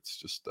for you. It's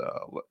just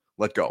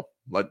let go.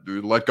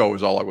 Let go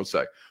is all I would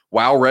say.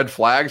 Wow, red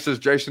flag, says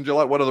Jason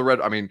Gillette. What are the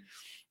red? I mean,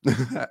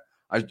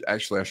 I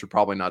should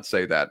probably not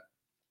say that,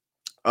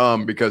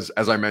 because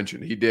as I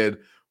mentioned, he did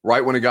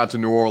right when he got to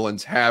New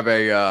Orleans have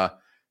a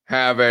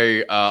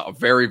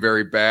very,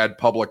 very bad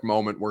public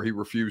moment where he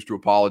refused to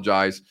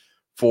apologize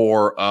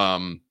for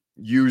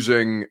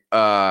using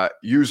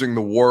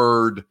the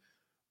word.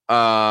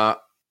 I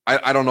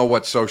don't know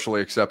what's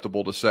socially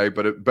acceptable to say,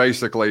 but it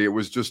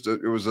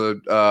was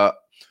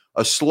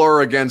a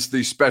slur against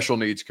the special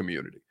needs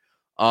community,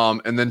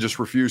 and then just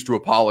refused to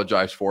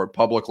apologize for it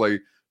publicly,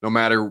 no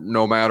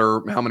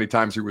matter how many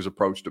times he was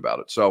approached about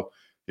it. So,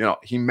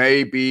 he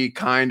may be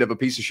kind of a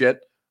piece of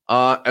shit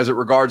as it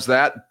regards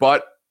that,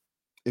 but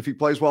if he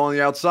plays well on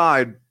the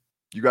outside,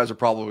 you guys are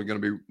probably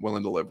going to be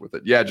willing to live with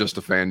it. Yeah, just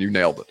a fan. You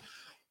nailed it.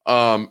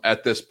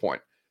 At this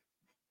point,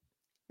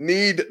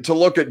 need to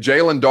look at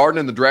Jalen Darden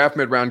in the draft,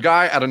 mid-round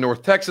guy out of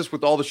North Texas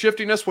with all the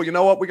shiftiness. Well, you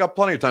know what? We got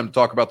plenty of time to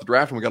talk about the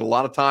draft, and we got a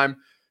lot of time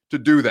to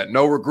do that.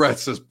 No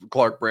regrets, says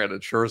Clark Brandon.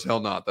 Sure as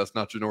hell not. That's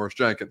not Janoris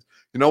Jenkins.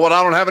 You know what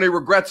I don't have any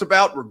regrets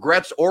about?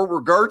 Regrets or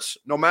regerts,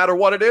 no matter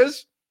what it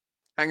is.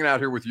 Hanging out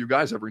here with you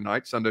guys every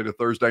night, Sunday to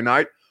Thursday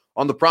night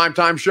on the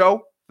Primetime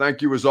Show.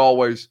 Thank you, as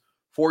always,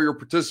 for your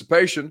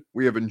participation.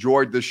 We have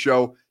enjoyed this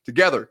show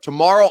together.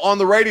 Tomorrow on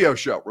the radio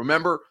show,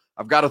 remember,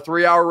 I've got a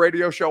 3-hour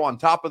radio show on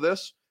top of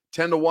this,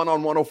 10 to 1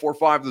 on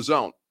 104.5 The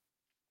Zone.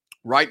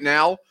 Right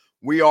now,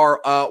 we are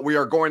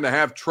going to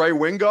have Trey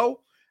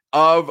Wingo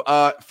of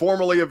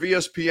formerly of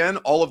ESPN,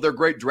 all of their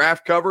great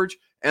draft coverage,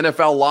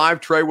 NFL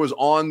Live. Trey was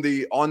on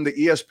the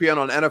ESPN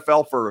on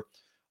NFL for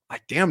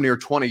damn near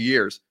 20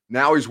 years.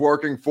 Now he's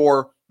working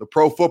for the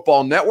Pro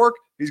Football Network.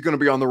 He's going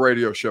to be on the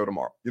radio show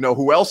tomorrow. You know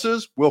who else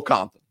is? Will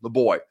Compton, the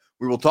boy.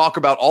 We will talk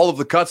about all of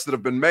the cuts that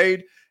have been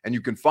made, and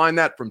you can find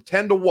that from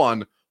 10 to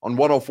 1 on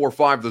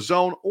 104.5 The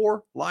Zone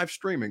or live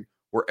streaming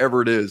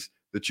wherever it is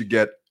that you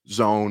get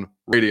Zone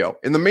Radio.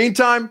 In the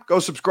meantime, go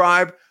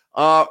subscribe,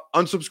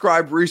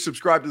 unsubscribe,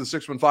 resubscribe to the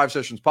 615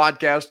 Sessions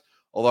podcast.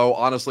 Although,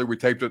 honestly, we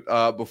taped it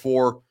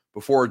before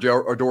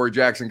Adoree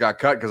Jackson got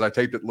cut, because I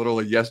taped it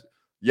literally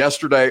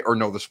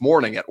this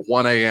morning at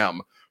 1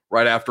 a.m.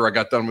 right after I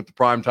got done with the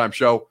Primetime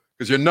Show.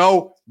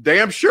 Because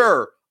damn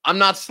sure I'm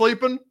not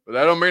sleeping, but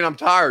that don't mean I'm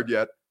tired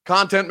yet.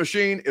 Content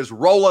Machine is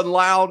rolling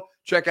loud.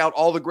 Check out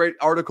all the great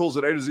articles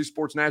at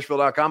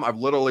AtoZSportsNashville.com. I've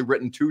literally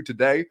written 2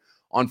 today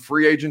on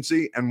free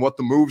agency and what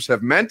the moves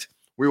have meant.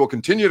 We will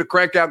continue to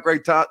crank out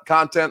great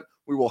content.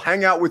 We will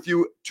hang out with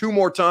you 2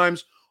 more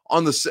times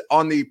on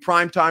the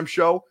Primetime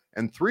Show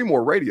and 3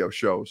 more radio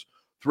shows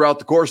throughout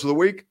the course of the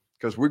week,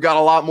 because we've got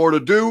a lot more to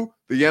do.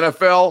 The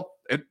NFL,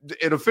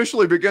 it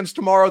officially begins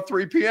tomorrow at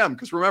 3 p.m.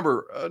 Because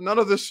remember, none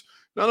of this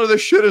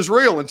shit is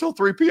real until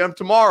 3 p.m.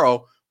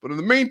 tomorrow. But in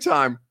the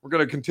meantime, we're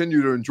going to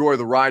continue to enjoy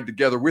the ride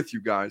together with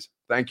you guys.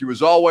 Thank you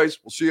as always.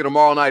 We'll see you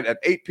tomorrow night at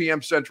 8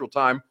 p.m. Central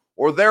Time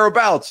or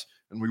thereabouts,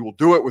 and we will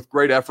do it with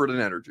great effort and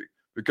energy.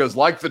 Because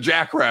like the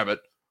Jackrabbit,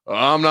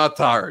 I'm not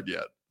tired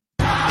yet.